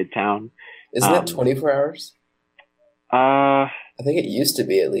kind of in Midtown. Isn't it 24 hours? Uh, I think it used to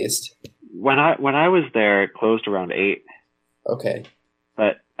be at least. when I was there, it closed around 8. Okay.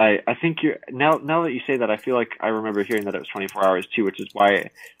 But I think you're now that you say that, I feel like I remember hearing that it was 24 hours too, which is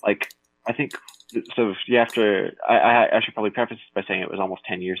why I think so. You have to. I should probably preface this by saying it was almost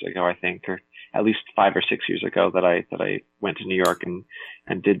 10 years ago, I think, or at least 5 or 6 years ago that I went to New York and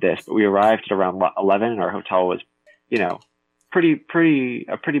did this. But we arrived at around 11, and our hotel was, a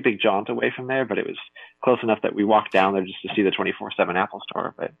pretty big jaunt away from there, but it was close enough that we walked down there just to see the 24/7 Apple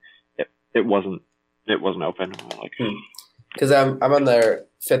Store, but it wasn't open. Like, Because I'm on their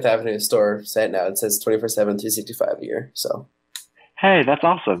Fifth Avenue store site now. It says 24/7, 365 a year. So hey, that's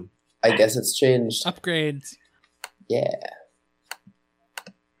awesome. I guess it's changed. Upgrades. Yeah.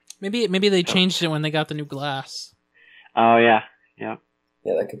 Maybe they changed it when they got the new glass. Oh yeah, Yeah,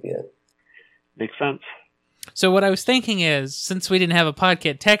 that could be it. makes sense. So what I was thinking is, since we didn't have a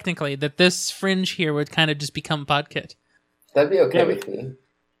podkit, technically, that this fringe here would kind of just become podkit. That'd be okay Yeah, with me.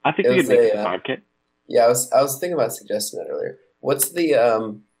 I think It we was could make a, a podcast. Yeah, I was thinking about suggesting that earlier. What's the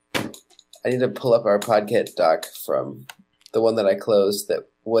I need to pull up our Podkit doc from the one that I closed that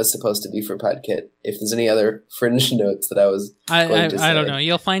was supposed to be for Podkit. If there's any other fringe notes that I was going to say. I don't know.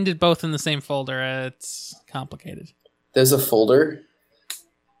 You'll find it both in the same folder. It's complicated. There's a folder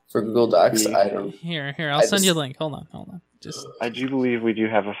for Google Docs. I don't. Here. I'll send you a link. Hold on. Just I do believe we do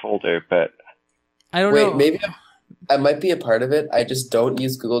have a folder, but I don't know. Wait, maybe I might be a part of it. I just don't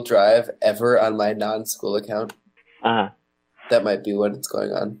use Google Drive ever on my non-school account. That might be what it's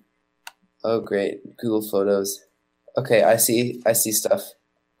going on. Oh, great. Google Photos. Okay, I see stuff.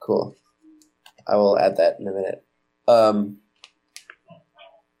 Cool. I will add that in a minute.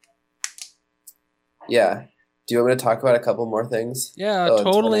 Yeah. Do you want me to talk about a couple more things? Yeah, Oh, it's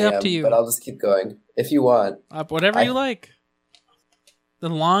totally 1 up to a.m., you. But I'll just keep going. If you want. Whatever you like. The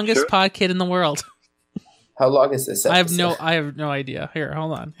longest podkit in the world. How long is this episode? I have no idea. Here,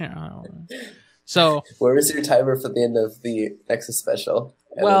 hold on. So, Where is your timer for the end of the Nexus special?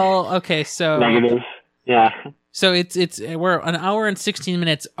 well, okay, so negative. Yeah. So we're an hour and 16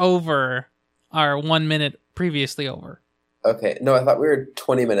 minutes over our 1 minute previously over. Okay. No, I thought we were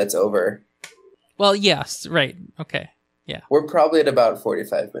 20 minutes over. Well, yes, right. Okay. Yeah. We're probably at about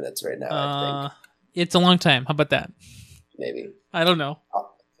 45 minutes right now, I think. It's a long time. How about that? Maybe. I don't know.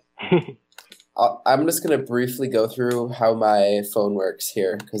 I'm just going to briefly go through how my phone works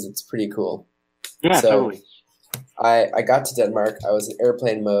here because it's pretty cool. Yeah, So, totally. I got to Denmark. I was in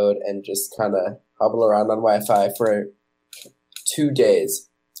airplane mode and just kind of hobbled around on Wi-Fi for 2 days.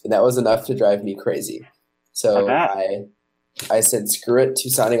 And that was enough to drive me crazy. So I said screw it to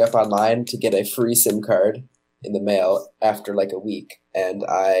signing up online to get a free SIM card in the mail after like a week. And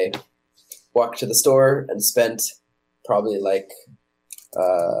I walked to the store and spent probably like,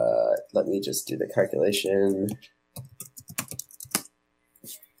 let me just do the calculation.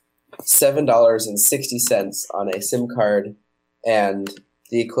 $7.60 on a SIM card and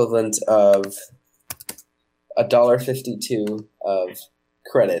the equivalent of $1.52 of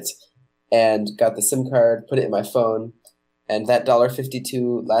credit, and got the SIM card, put it in my phone, and that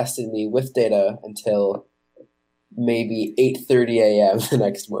 $1.52 lasted me with data until maybe 8:30 a.m. the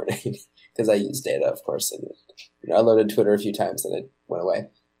next morning because I used data, of course, and I loaded Twitter a few times and it went away.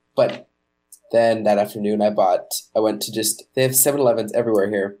 But then that afternoon, I went to they have 7-Elevens everywhere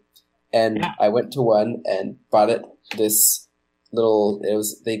here. And I went to one and bought it. They just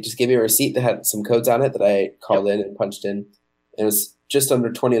gave me a receipt that had some codes on it that I called in and punched in. It was just under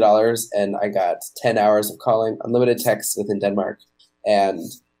 $20, and I got 10 hours of calling, unlimited text within Denmark, and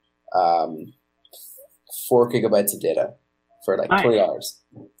 4 gigabytes of data for like $20.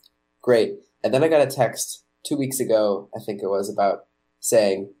 Great. And then I got a text 2 weeks ago, I think it was, about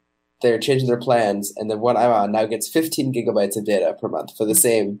saying they're changing their plans, and the one I'm on now gets 15 gigabytes of data per month for the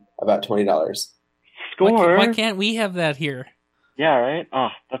same, about $20. Score. Why can't we have that here? Yeah, right. Oh,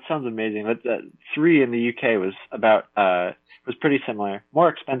 that sounds amazing. That 3 in the UK was was pretty similar, more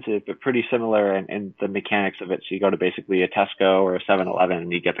expensive, but pretty similar in the mechanics of it. So you go to basically a Tesco or a 7-Eleven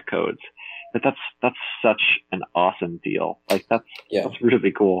and you get the codes. But that's such an awesome deal. Like that's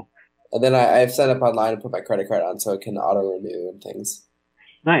really cool. And then I've signed up online and put my credit card on so it can auto renew and things.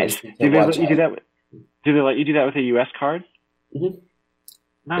 Nice. Do they let you do that? Do they let you do that with a US card? Mm-hmm.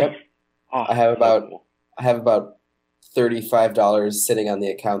 Nice. Yep. Oh, I have about $35 sitting on the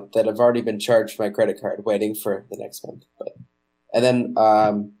account that have already been charged my credit card, waiting for the next month. And then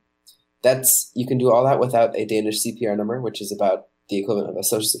that's you can do all that without a Danish CPR number, which is about the equivalent of a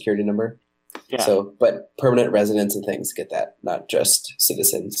social security number. Yeah. So, but permanent residents and things get that, not just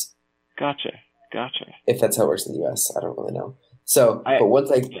citizens. Gotcha. If that's how it works in the U.S., I don't really know. So, but once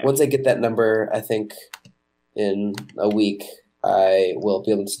I get that number, I think in a week I will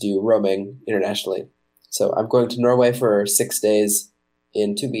be able to do roaming internationally. So I'm going to Norway for 6 days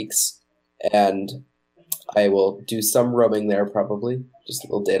in 2 weeks, and I will do some roaming there probably, just a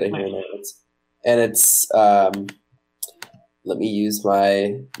little data here and there. And it's let me use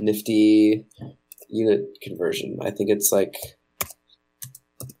my nifty unit conversion. I think it's like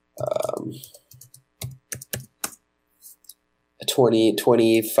 20,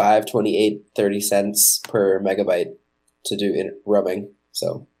 25, 28, 30 cents per megabyte to do roaming.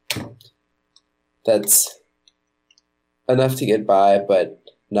 So that's enough to get by, but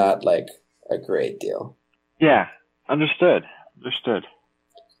not like a great deal. Yeah, understood.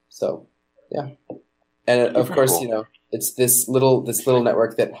 So, yeah. And of course, cool. It's this little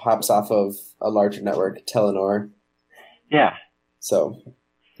network that hops off of a larger network, Telenor. Yeah. So,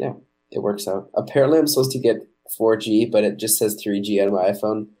 yeah, it works out. Apparently, I'm supposed to get 4G, but it just says 3G on my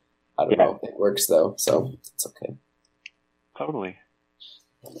iPhone. I don't know. It works though, so it's okay. Totally.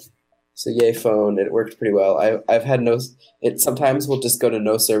 So yay phone, it worked pretty well. I've had it sometimes will just go to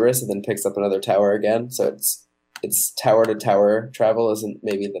no service and then picks up another tower again. So it's tower to tower travel isn't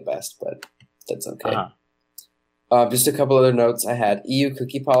maybe the best, but that's okay. Just a couple other notes. I had EU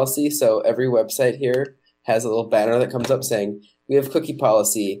cookie policy. So every website here has a little banner that comes up saying, we have cookie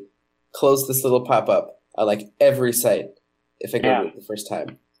policy. Close this little pop-up on like every site if I go to it the first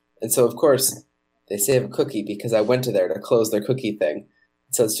time. And so, of course, they save a cookie because I went to there to close their cookie thing.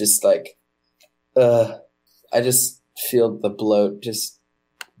 So it's just like, I just feel the bloat. Just,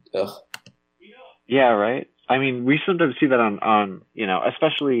 ugh. Yeah, right. I mean, we sometimes see that on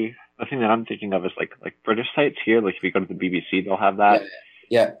especially the thing that I'm thinking of is like British sites here. Like if you go to the BBC, they'll have that.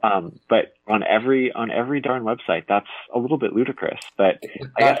 Yeah. But on every darn website, that's a little bit ludicrous. But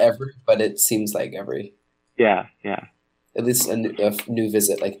not every, but it seems like every. Yeah. At least a new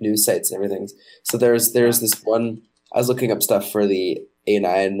visit, like news sites and everything. So there's this one. I was looking up stuff for the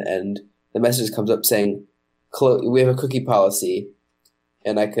A9, and the message comes up saying, "We have a cookie policy,"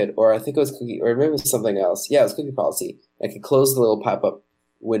 and I think it was cookie, or maybe it was something else. Yeah, it was cookie policy. I could close the little pop-up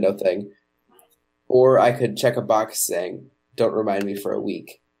window thing, or I could check a box saying, "Don't remind me for a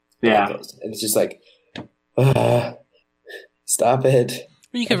week." Yeah, and it's just like, stop it.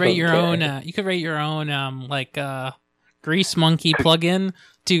 You could write your own. You could write your own Grease Monkey plugin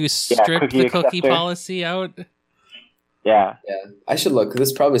to strip the cookie policy out. Yeah. I should look.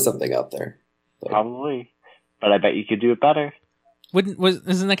 There's probably something out there. Probably, but I bet you could do it better.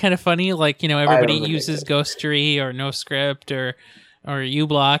 Isn't that kind of funny? Like, everybody uses Ghostery or NoScript or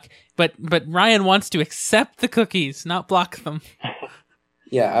uBlock, but Ryan wants to accept the cookies, not block them.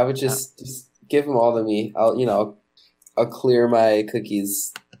 Yeah, I would just give them all to me. I'll clear my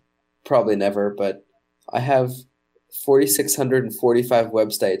cookies. Probably never, but I have 4,645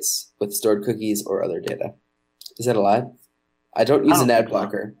 websites with stored cookies or other data. Is that a lot? I don't use an ad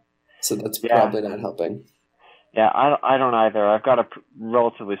blocker, so that's probably not helping. Yeah, I don't either. I've got a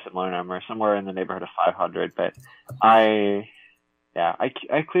relatively similar number, somewhere in the neighborhood of 500, but I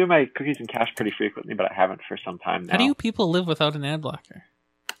clear my cookies and cache pretty frequently, but I haven't for some time now. How do you people live without an ad blocker?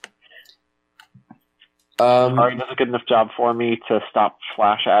 Safari does a good enough job for me to stop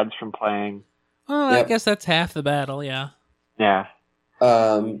Flash ads from playing. Well, I guess that's half the battle, yeah. Yeah.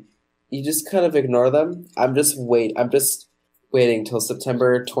 You just kind of ignore them. I'm just waiting till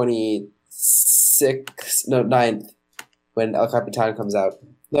September 9th, when El Capitan comes out.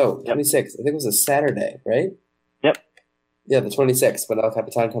 No, 26th. I think it was a Saturday, right? Yep. Yeah, the 26th, when El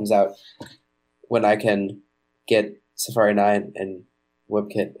Capitan comes out, when I can get Safari 9 and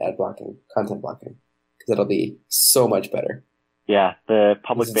WebKit ad blocking, content blocking, because it'll be so much better. Yeah, the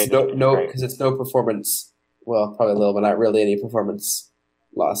public beta. Because it's no performance. Well, probably a little, but not really any performance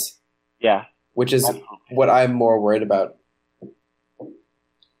loss. Yeah. Which is what I'm more worried about.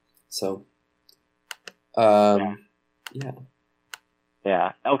 So, yeah.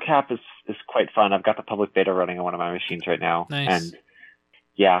 El Cap is quite fun. I've got the public beta running on one of my machines right now. Nice. And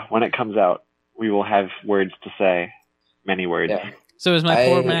yeah, when it comes out, we will have words to say. Many words. Yeah. So is my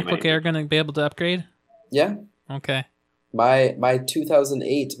poor MacBook Air going to be able to upgrade? Yeah. Okay. My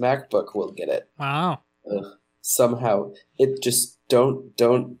 2008 MacBook will get it. Wow. Somehow. It just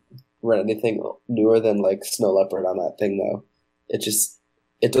don't run anything newer than like Snow Leopard on that thing though.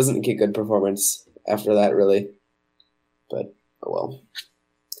 It doesn't get good performance after that really. but oh well.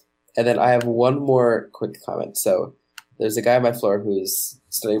 And then I have one more quick comment. So there's a guy on my floor who's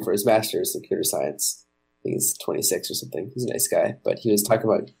studying for his master's in computer science. I think he's 26 or something. He's a nice guy, but he was talking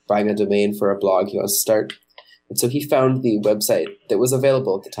about buying a domain for a blog he wants to start. And so he found the website that was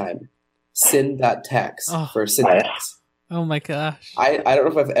available at the time, sin.tax for syntax. Oh my gosh. I don't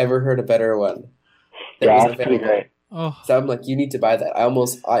know if I've ever heard a better one. That's pretty great. Oh. So I'm like, you need to buy that. I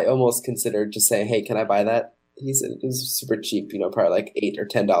almost considered just saying, hey, can I buy that? It was super cheap, probably like $8 or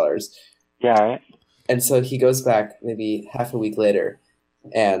 $10. Yeah, right? And so he goes back maybe half a week later,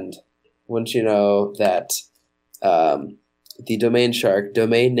 and wouldn't you know that the Domain Shark,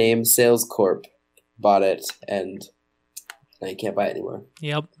 Domain Name Sales Corp, bought it, and now you can't buy it anymore.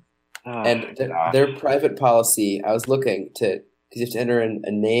 Yep. And their private policy, I was looking to, because you have to enter in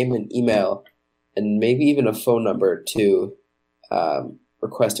a name and email and maybe even a phone number to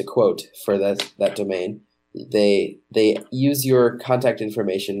request a quote for that domain. They use your contact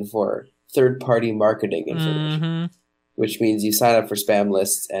information for third-party marketing information, which means you sign up for spam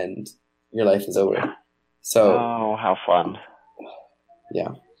lists and your life is over. So, oh, how fun!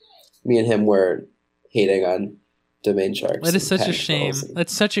 Yeah, me and him were hating on Domain Sharks. That is such a shame.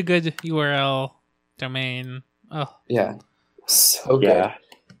 That's such a good URL domain. Oh, yeah, so good. Yeah,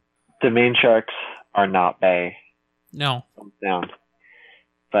 Domain Sharks are not Bay. No, down,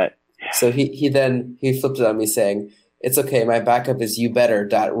 but. So he flipped it on me saying, "It's okay, my backup is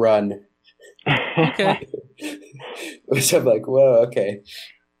youbetter.run." Okay. Which I'm like, whoa, okay.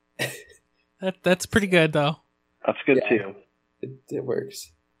 That's pretty good though. That's good too. It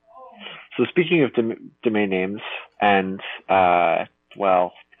works. So speaking of domain names and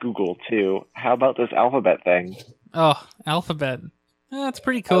Google too, how about this Alphabet thing? Oh, Alphabet. That's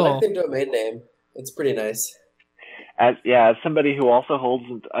pretty cool. I like their domain name. It's pretty nice. As somebody who also holds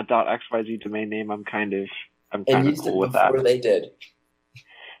a .xyz domain name, I'm kind of cool with that. Before they did.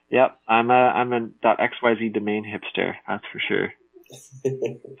 Yep, I'm a .xyz domain hipster. That's for sure.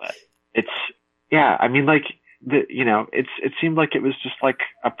 But it seemed like it was just like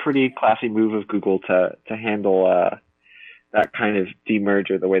a pretty classy move of Google to handle that kind of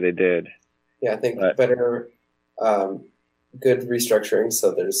demerger the way they did. Yeah, I think better, good restructuring.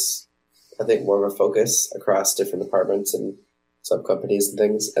 So there's, I think, more of a focus across different departments and sub companies and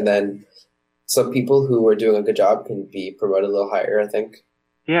things. And then some people who are doing a good job can be promoted a little higher, I think.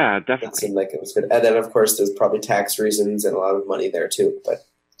 Yeah, definitely. It seemed like it was good. And then, of course, there's probably tax reasons and a lot of money there, too. But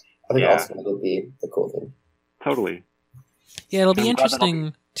I think ultimately it'll be the cool thing. Totally. Yeah, it'll be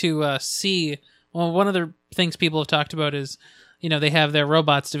interesting to see. Well, one of the things people have talked about is, they have their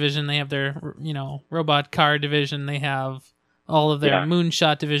robots division, they have their, robot car division, they have all of their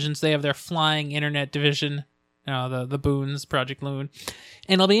moonshot divisions, they have their flying internet division, the Boons, Project Loon.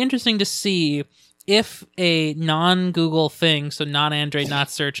 And it'll be interesting to see if a non-Google thing, so not Android, not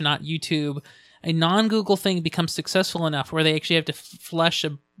search, not YouTube, a non-Google thing becomes successful enough where they actually have to flesh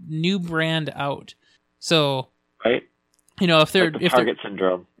a new brand out. So, right, if they're like the Target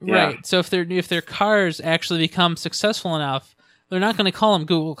syndrome, right? So if their cars actually become successful enough, they're not going to call them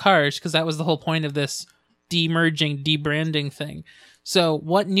Google cars because that was the whole point of this demerging, debranding thing. So,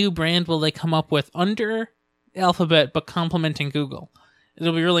 what new brand will they come up with under Alphabet but complementing Google?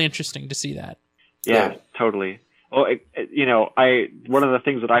 It'll be really interesting to see that. Yeah, totally. Well, one of the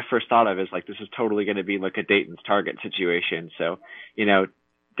things that I first thought of is like this is totally going to be like a Dayton's Target situation. So,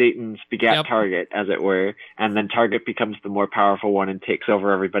 Dayton's begat Target, as it were, and then Target becomes the more powerful one and takes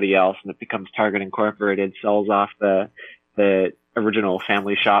over everybody else, and it becomes Target Incorporated, sells off the original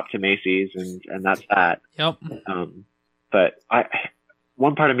family shop to Macy's, and that's that. Yep. But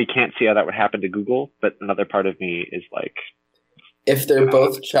one part of me can't see how that would happen to Google, but another part of me is like, if they're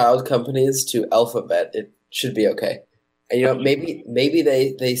both child companies to Alphabet, it should be okay. And maybe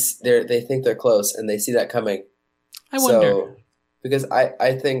they think they're close and they see that coming. I wonder. So, because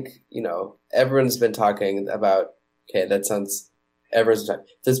I think, everyone's been talking about, everyone's talking.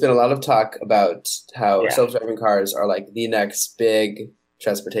 There's been a lot of talk about how self-driving cars are like the next big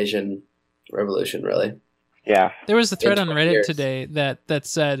transportation revolution, really. Yeah. There was a thread on Reddit today that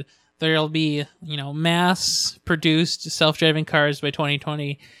said there'll be, mass-produced self-driving cars by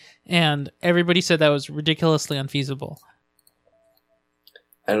 2020, and everybody said that was ridiculously unfeasible.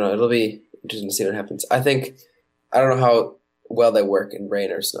 I don't know. It'll be interesting to see what happens. I don't know how well they work in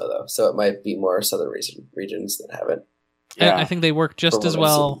rain or snow, though, so it might be more southern regions that have it. Yeah. I think they work just as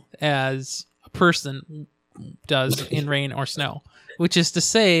well as a person does in rain or snow, which is to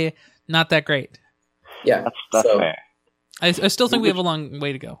say, not that great. Yeah, that's fair. I still think we have a long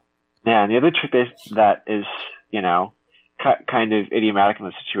way to go. Yeah, and the other trick kind of idiomatic in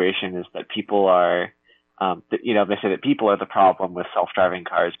the situation is that people are They say that people are the problem with self-driving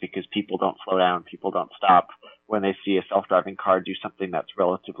cars because people don't slow down, people don't stop when they see a self-driving car do something that's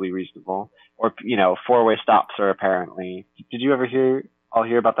relatively reasonable. Or, four-way stops are apparently. Did you ever hear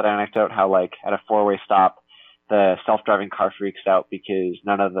about that anecdote? How like at a four-way stop, the self-driving car freaks out because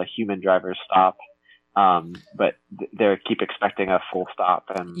none of the human drivers stop, but they keep expecting a full stop.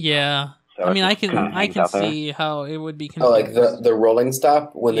 And Yeah. so I mean, I kind of can see how it would be confusing. Oh, like the rolling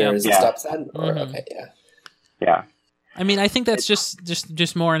stop when Yep. there's a Yeah. stop sign? Or, Mhm. Okay, yeah. Yeah. I mean, I think that's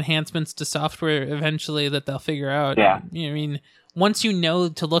just more enhancements to software eventually that they'll figure out. Yeah. I mean, once you know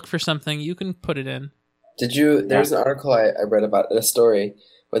to look for something, you can put it in. There's an article I read about, a story,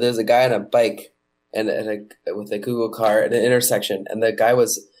 where there's a guy on a bike and with a Google car at an intersection, and the guy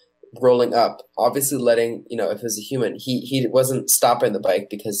was rolling up, obviously letting, if it was a human, he wasn't stopping the bike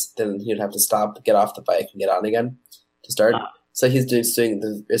because then he'd have to stop, get off the bike, and get on again to start. So he's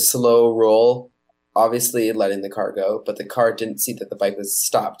doing a slow roll, obviously letting the car go, but the car didn't see that the bike was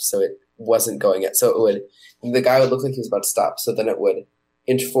stopped, so it wasn't going yet. So the guy would look like he was about to stop, so then it would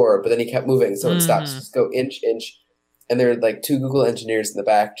inch forward, but then he kept moving, so it stops. Just go inch, and there were like two Google engineers in the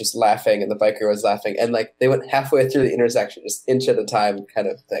back just laughing, and the biker was laughing, and like they went halfway through the intersection, just inch at a time kind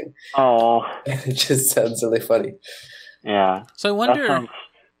of thing. Oh. It just sounds really funny. Yeah. So I wonder.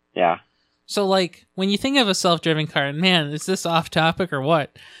 Yeah. So like when you think of a self-driving car, and man, is this off topic or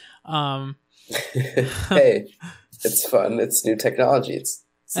what? Hey, it's fun. It's new technology. It's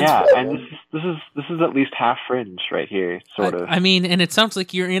Yeah, fun. and this is at least half fringe right here, sort of. I mean, and it sounds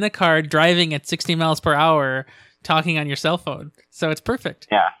like you're in a car driving at 60 miles per hour, talking on your cell phone. So it's perfect.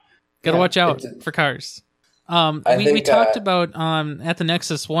 Yeah. Gotta Yeah, watch out for cars. We think, talked about at the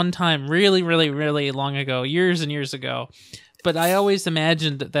Nexus one time, really, really, really long ago, years and years ago. But I always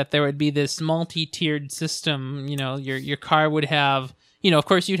imagined that there would be this multi-tiered system. Your car would have, of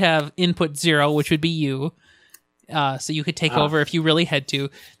course, you'd have input 0, which would be you. So you could take over if you really had to.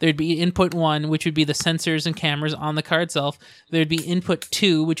 There'd be input 1, which would be the sensors and cameras on the car itself. There'd be input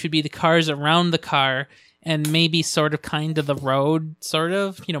 2, which would be the cars around the car and maybe sort of kind of the road, sort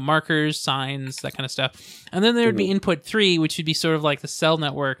of, markers, signs, that kind of stuff. And then there would be input 3, which would be sort of like the cell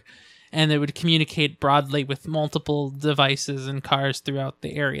network, and it would communicate broadly with multiple devices and cars throughout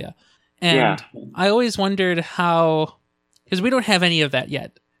the area. And I always wondered how, because we don't have any of that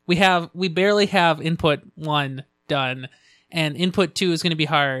yet. We barely have input 1 done, and input 2 is going to be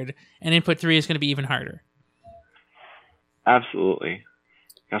hard, and input 3 is going to be even harder. Absolutely.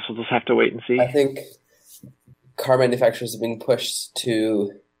 Guess we'll just have to wait and see. I think car manufacturers are being pushed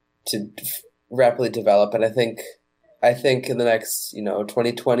to rapidly develop, and I think in the next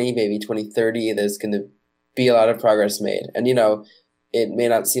 2020, maybe 2030, there's going to be a lot of progress made. And it may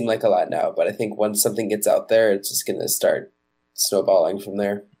not seem like a lot now, but I think once something gets out there, it's just going to start snowballing from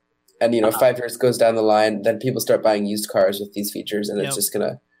there. And 5 years goes down the line, then people start buying used cars with these features, and it's just going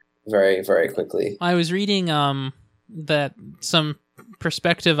to very, very quickly. I was reading that some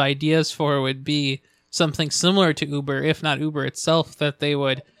prospective ideas for it would be something similar to Uber, if not Uber itself, that they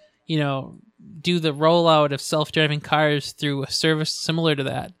would, do the rollout of self-driving cars through a service similar to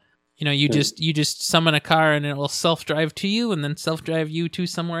that. You just summon a car and it will self-drive to you and then self-drive you to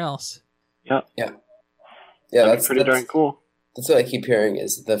somewhere else. Yeah. That's pretty darn cool. That's what I keep hearing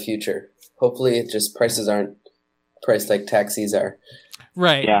is the future. Hopefully, it just prices aren't priced like taxis are.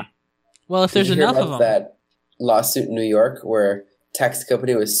 Right. Yeah. Well, if there's Did you hear enough of about them. that lawsuit in New York where taxi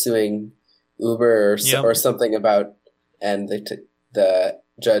company was suing Uber or something about, and the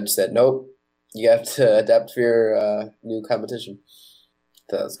judge said, nope, you have to adapt for your new competition.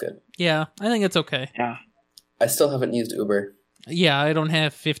 So that was good. Yeah, I think it's okay. Yeah. I still haven't used Uber. Yeah, I don't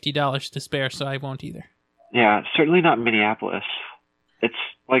have $50 to spare, so I won't either. Yeah, certainly not Minneapolis. It's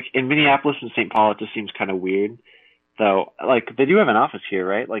like in Minneapolis and St. Paul, it just seems kind of weird. Though, like they do have an office here,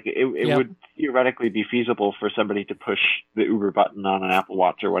 right? Like it would theoretically be feasible for somebody to push the Uber button on an Apple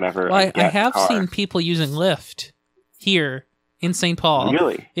Watch or whatever. Well, I and have car. seen people using Lyft here in St. Paul.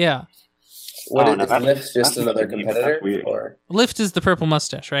 Really? Yeah. What Oh, is no, that's- Lyft just that's another interesting, but competitor? that's weird. Or Lyft is the purple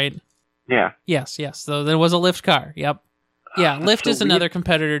mustache, right? Yeah. Yes. So there was a Lyft car. Yep. Yeah, That's Lyft so is another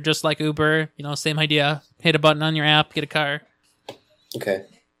competitor, just like Uber. Same idea. Hit a button on your app, get a car. okay.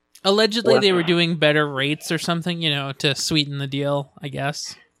 Allegedly, What- they were doing better rates or something, to sweeten the deal, I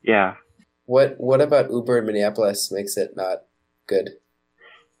guess. Yeah. What about Uber in Minneapolis makes it not good?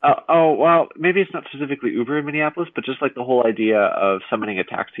 Well, maybe it's not specifically Uber in Minneapolis, but just like the whole idea of summoning a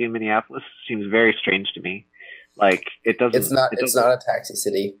taxi in Minneapolis seems very strange to me. Like it doesn't. It's not a taxi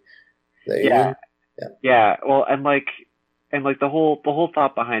city. There you Yeah. go. Yeah. Well, and the whole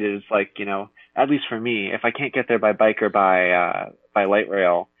thought behind it is like, at least for me, if I can't get there by bike or by light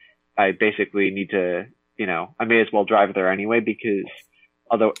rail, I basically need to I may as well drive there anyway, because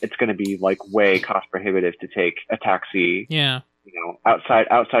although it's going to be like way cost prohibitive to take a taxi, Yeah. outside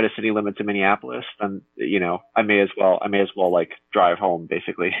of city limits in Minneapolis, then, I may as well like drive home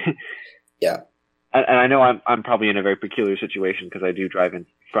basically. Yeah. And I know I'm probably in a very peculiar situation because I do drive in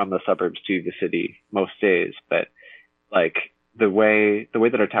from the suburbs to the city most days, but like the way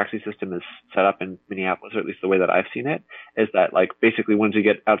that our taxi system is set up in Minneapolis, or at least the way that I've seen it, is that like basically once you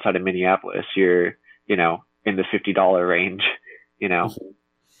get outside of Minneapolis, you're, in the $50 range,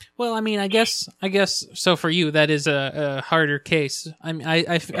 Well, I mean, I guess so for you that is a harder case. I mean,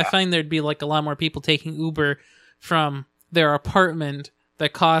 I find there'd be like a lot more people taking Uber from their apartment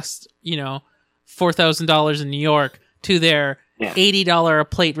that costs, $4,000 in New York to their $80 a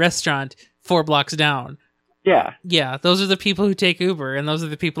plate restaurant 4 blocks down. Yeah. Yeah, those are the people who take Uber, and those are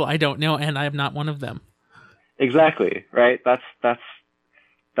the people I don't know, and I'm not one of them. Exactly, right? That's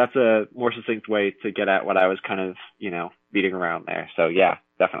a more succinct way to get at what I was kind of, beating around there. So yeah,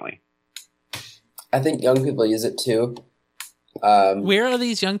 definitely. I think young people use it too. Where are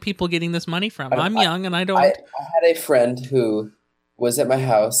these young people getting this money from? I'm young and I don't. I had a friend who was at my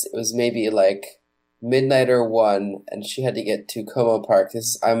house. It was maybe like midnight or 1, and she had to get to Como Park.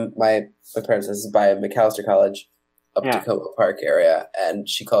 My parents' house is by McAllister College, up to Como Park area, and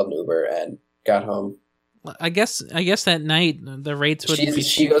she called an Uber and got home. I guess that night the rates would be.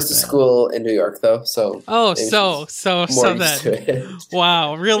 She goes to school in New York though, so. Oh, so that.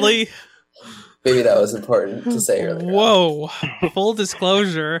 Wow, really? Maybe that was important to say earlier. Whoa! Full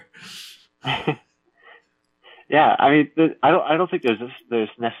disclosure. Yeah, I mean, I don't think there's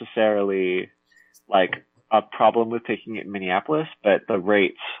necessarily like a problem with taking it in Minneapolis, but the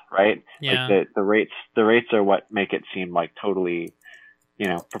rates, right? Yeah. Like the rates are what make it seem like totally,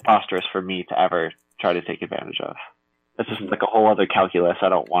 preposterous for me to ever try to take advantage of. It's just like a whole other calculus I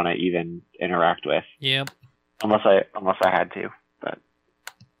don't want to even interact with. Yep. Unless I had to, but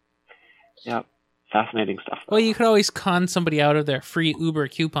yeah, fascinating stuff. Well, you could always con somebody out of their free Uber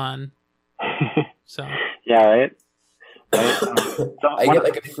coupon. So. Yeah, right. I get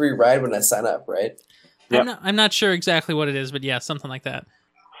like a free ride when I sign up, right? Yep. I'm not sure exactly what it is, but yeah, something like that.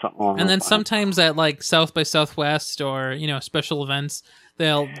 And then sometimes at like South by Southwest or special events,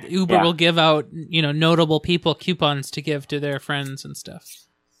 Uber will give out notable people coupons to give to their friends and stuff.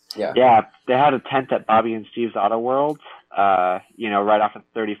 Yeah, they had a tent at Bobby and Steve's Auto World, right off of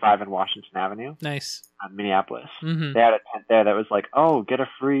 35 and Washington Avenue. Nice. Minneapolis. Mm-hmm. They had a tent there that was like, oh, get a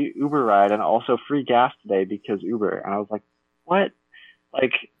free Uber ride and also free gas today because Uber. And I was like, what?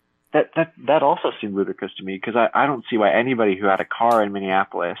 Like that also seemed ludicrous to me because I don't see why anybody who had a car in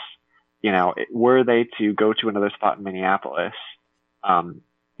Minneapolis, were they to go to another spot in Minneapolis, I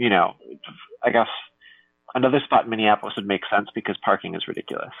guess another spot in Minneapolis would make sense because parking is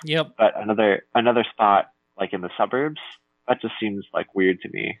ridiculous. Yep. But another spot like in the suburbs, that just seems like weird to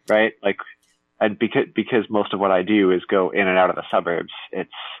me, right? Like, and because most of what I do is go in and out of the suburbs,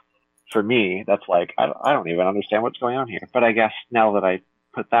 it's, for me, that's like, I don't even understand what's going on here. But I guess now that I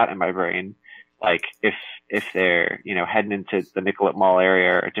put that in my brain, like if they're, heading into the Nicollet Mall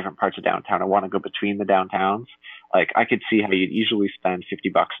area or different parts of downtown, I want to go between the downtowns, like I could see how you'd easily spend $50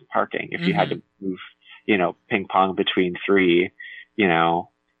 in parking if you had to move, ping pong between three,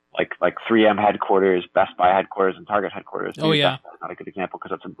 like 3M headquarters, Best Buy headquarters, and Target headquarters. Oh yeah, Best Buy's not a good example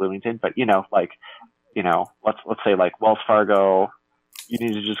because that's in Bloomington, but let's say like Wells Fargo, you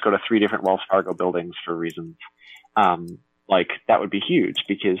need to just go to 3 different Wells Fargo buildings for reasons. Like that would be huge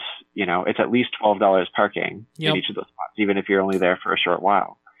because it's at least $12 parking in each of those spots, even if you're only there for a short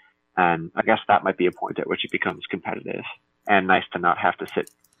while. And I guess that might be a point at which it becomes competitive and nice to not have to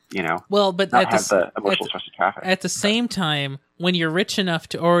sit. Well, but not have the emotional stress of traffic. At the same time, when you're rich enough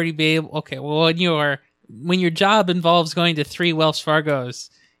to already be able, when your job involves going to 3 Wells Fargos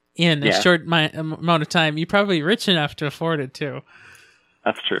in a short amount of time, you're probably rich enough to afford it too.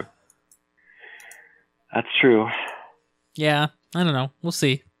 That's true. That's true. Yeah, I don't know. We'll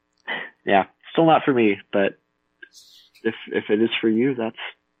see. Yeah, still not for me, but if it is for you, that's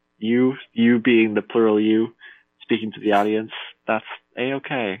you being the plural you, speaking to the audience. That's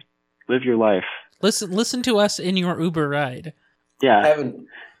A-okay. Live your life. Listen to us in your Uber ride. Yeah, I have an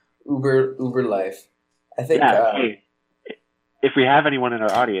Uber life. I think. Hey, if we have anyone in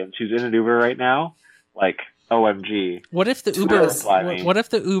our audience who's in an Uber right now, like OMG. What if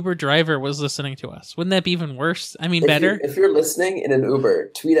the Uber driver was listening to us? Wouldn't that be even worse? I mean, better. If you're listening in an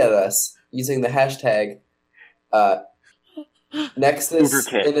Uber, tweet at us using the hashtag Nexus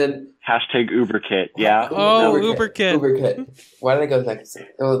UberKit. Hashtag UberKit. Yeah. Oh, UberKit. UberKit. Why did I go Nexus?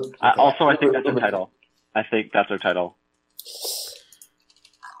 Also, I think that's our title.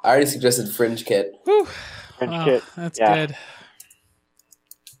 I already suggested Fringe Kit. Whew. Fringe Wow, Kit. that's yeah. good.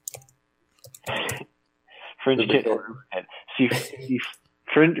 Fringe Kit. See,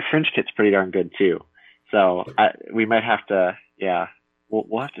 Fringe Kit's pretty darn good too. So we might have to. Yeah,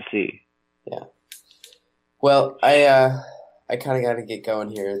 we'll have to see. Yeah. Well, I kind of got to get going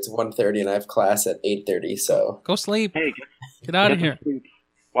here. It's 1:30 and I have class at 8:30, so Go sleep. Hey, Get out of get here. some sleep.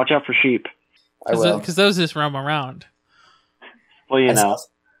 Watch out for sheep. I will. Because those just roam around. Well, you know.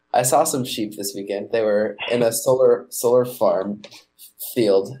 I saw some sheep this weekend. They were in a solar farm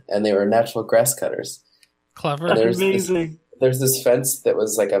field, and they were natural grass cutters. Clever. And That's amazing. There's this fence that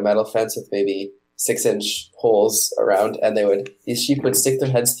was like a metal fence with maybe 6-inch holes around, and these sheep would stick their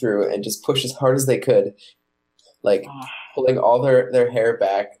heads through and just push as hard as they could, like pulling all their hair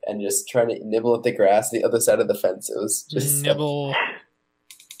back and just trying to nibble at the grass the other side of the fence. It was just Nibble.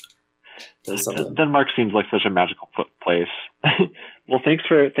 it was something. Denmark seems like such a magical place. Well, thanks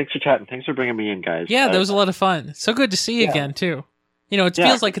for chatting. Thanks for bringing me in, guys. Yeah, that was a lot of fun. So good to see you again, too. You know, it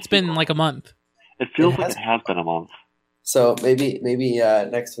feels like it's been like a month. It feels like it has been a month. So maybe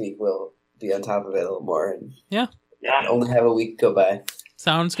next week we'll be on top of it a little more and only have a week go by.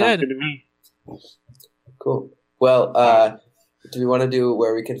 Sounds good. Sounds good to me. Cool. Well, do we want to do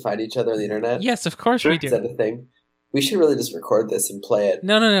where we can find each other on the internet? Yes, of course we do. Is that a thing? We should really just record this and play it.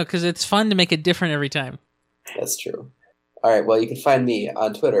 No, because it's fun to make it different every time. That's true. All right, well, you can find me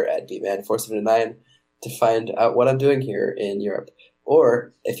on Twitter at bman479 to find out what I'm doing here in Europe.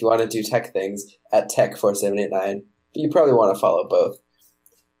 Or, if you want to do tech things, at tech4789. But you probably want to follow both.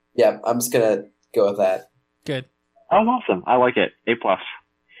 Yeah, I'm just going to go with that. Good. Oh, awesome. I like it. A+. Well,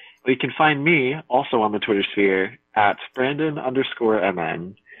 you can find me also on the Twitter sphere at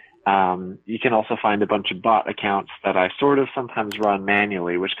Brandon_MN. You can also find a bunch of bot accounts that I sort of sometimes run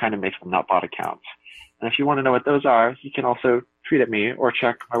manually, which kind of makes them not bot accounts. And if you want to know what those are, you can also tweet at me or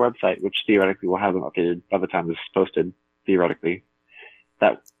check my website, which theoretically will have them updated by the time this is posted, theoretically.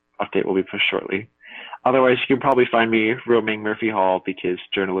 That update will be pushed shortly. Otherwise, you can probably find me roaming Murphy Hall because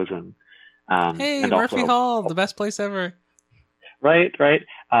journalism. Hey, Murphy Hall, the best place ever. Right.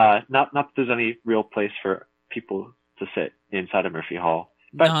 Not that there's any real place for people to sit inside of Murphy Hall,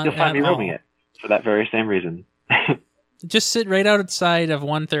 but you'll find me roaming it for that very same reason. Just sit right outside of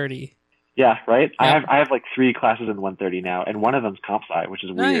 1:30. Yeah, right. Yep. I have like 3 classes in 1:30 now, and one of them's comp sci, which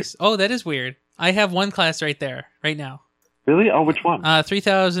is weird. Nice. Oh, that is weird. I have one class right there, right now. Really? Oh, which one?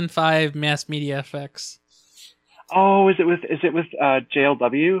 3005 Mass Media Effects. Oh, is it with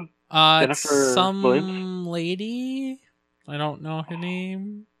JLW? It's some Williams? lady. I don't know her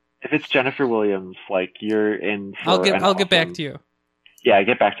name. If it's Jennifer Williams, like you're in. For I'll get back to you. Yeah,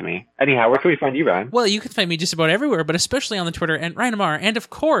 get back to me. Anyhow, where can we find you, Ryan? Well, you can find me just about everywhere, but especially on the Twitter and Ryan Amar. And of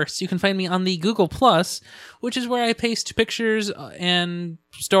course, you can find me on the Google Plus, which is where I paste pictures and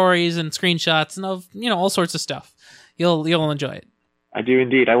stories and screenshots and of all sorts of stuff. You'll enjoy it. I do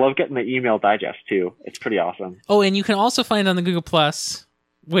indeed. I love getting the email digest too. It's pretty awesome. Oh, and you can also find on the Google Plus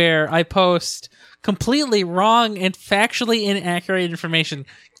where I post completely wrong and factually inaccurate information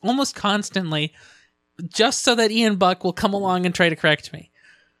almost constantly, just so that Ian Buck will come along and try to correct me.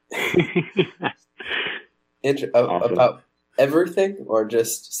 Awesome. About everything or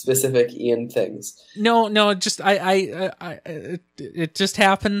just specific Ian things? No, just it just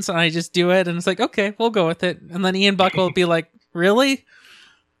happens and I just do it and it's like, okay, we'll go with it. And then Ian Buck will be like, really?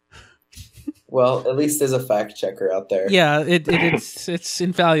 Well, at least there's a fact checker out there. Yeah, it's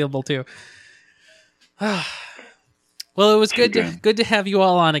invaluable too. Well, it was good to have you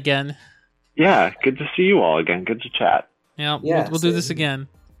all on again. Yeah, good to see you all again. Good to chat. Yeah, Yeah, we'll do this again.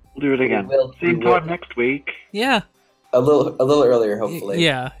 We'll do it again. Same time next week. Yeah. A little earlier, hopefully.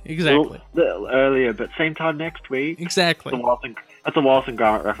 Yeah, exactly. A little earlier, but same time next week. Exactly. That's a Wallace and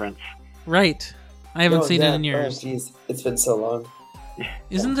Gromit reference. Right. I haven't seen it in years. Oh, jeez. It's been so long.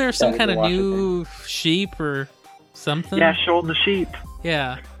 Isn't there some kind of new sheep or something? Yeah, Shoal the sheep.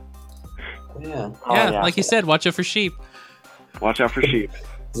 Yeah. Yeah. Yeah, like you said, watch out for sheep. Watch out for sheep.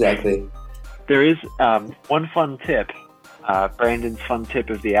 Exactly. There is one fun tip. Brandon's fun tip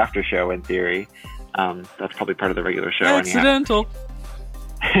of the after show, in theory. That's probably part of the regular show. Accidental.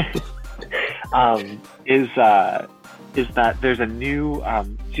 Is that there's a new so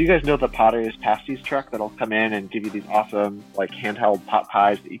you guys know the Potter's Pasties truck that'll come in and give you these awesome like handheld pot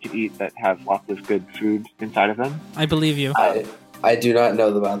pies that you can eat that have lots of good food inside of them? I believe you. I do not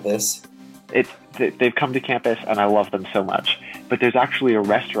know about this. They've come to campus and I love them so much. But there's actually a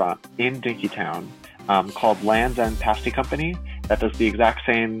restaurant in Dinkytown called Land's End Pasty Company that does the exact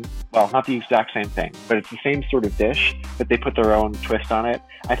same, well, not the exact same thing, but it's the same sort of dish, but they put their own twist on it.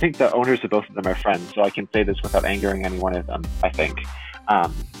 I think the owners of both of them are friends, so I can say this without angering any one of them, I think.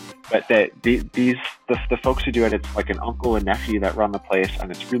 But the folks who do it, it's like an uncle and nephew that run the place, and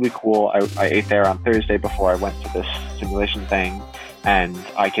it's really cool. I ate there on Thursday before I went to this simulation thing, and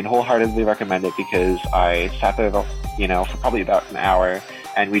I can wholeheartedly recommend it because I sat there, for probably about an hour,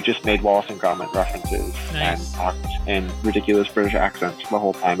 and we just made Wallace and Gromit references and talked in ridiculous British accents the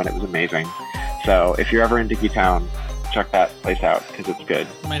whole time, and it was amazing. So if you're ever in Dickeytown, check that place out because it's good.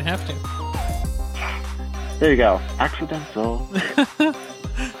 Might have to. There you go. Accidental.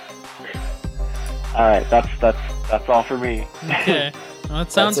 All right, that's all for me. Okay, well,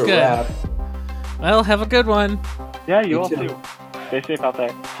 that sounds That's a good. wrap. Well, have a good one. Yeah, you You all too. too. Stay safe out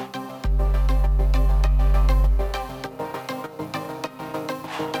there.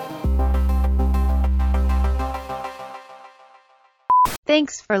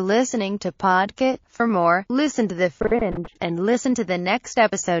 Thanks for listening to Podkit. For more, listen to The Fringe, and listen to the next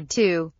episode too.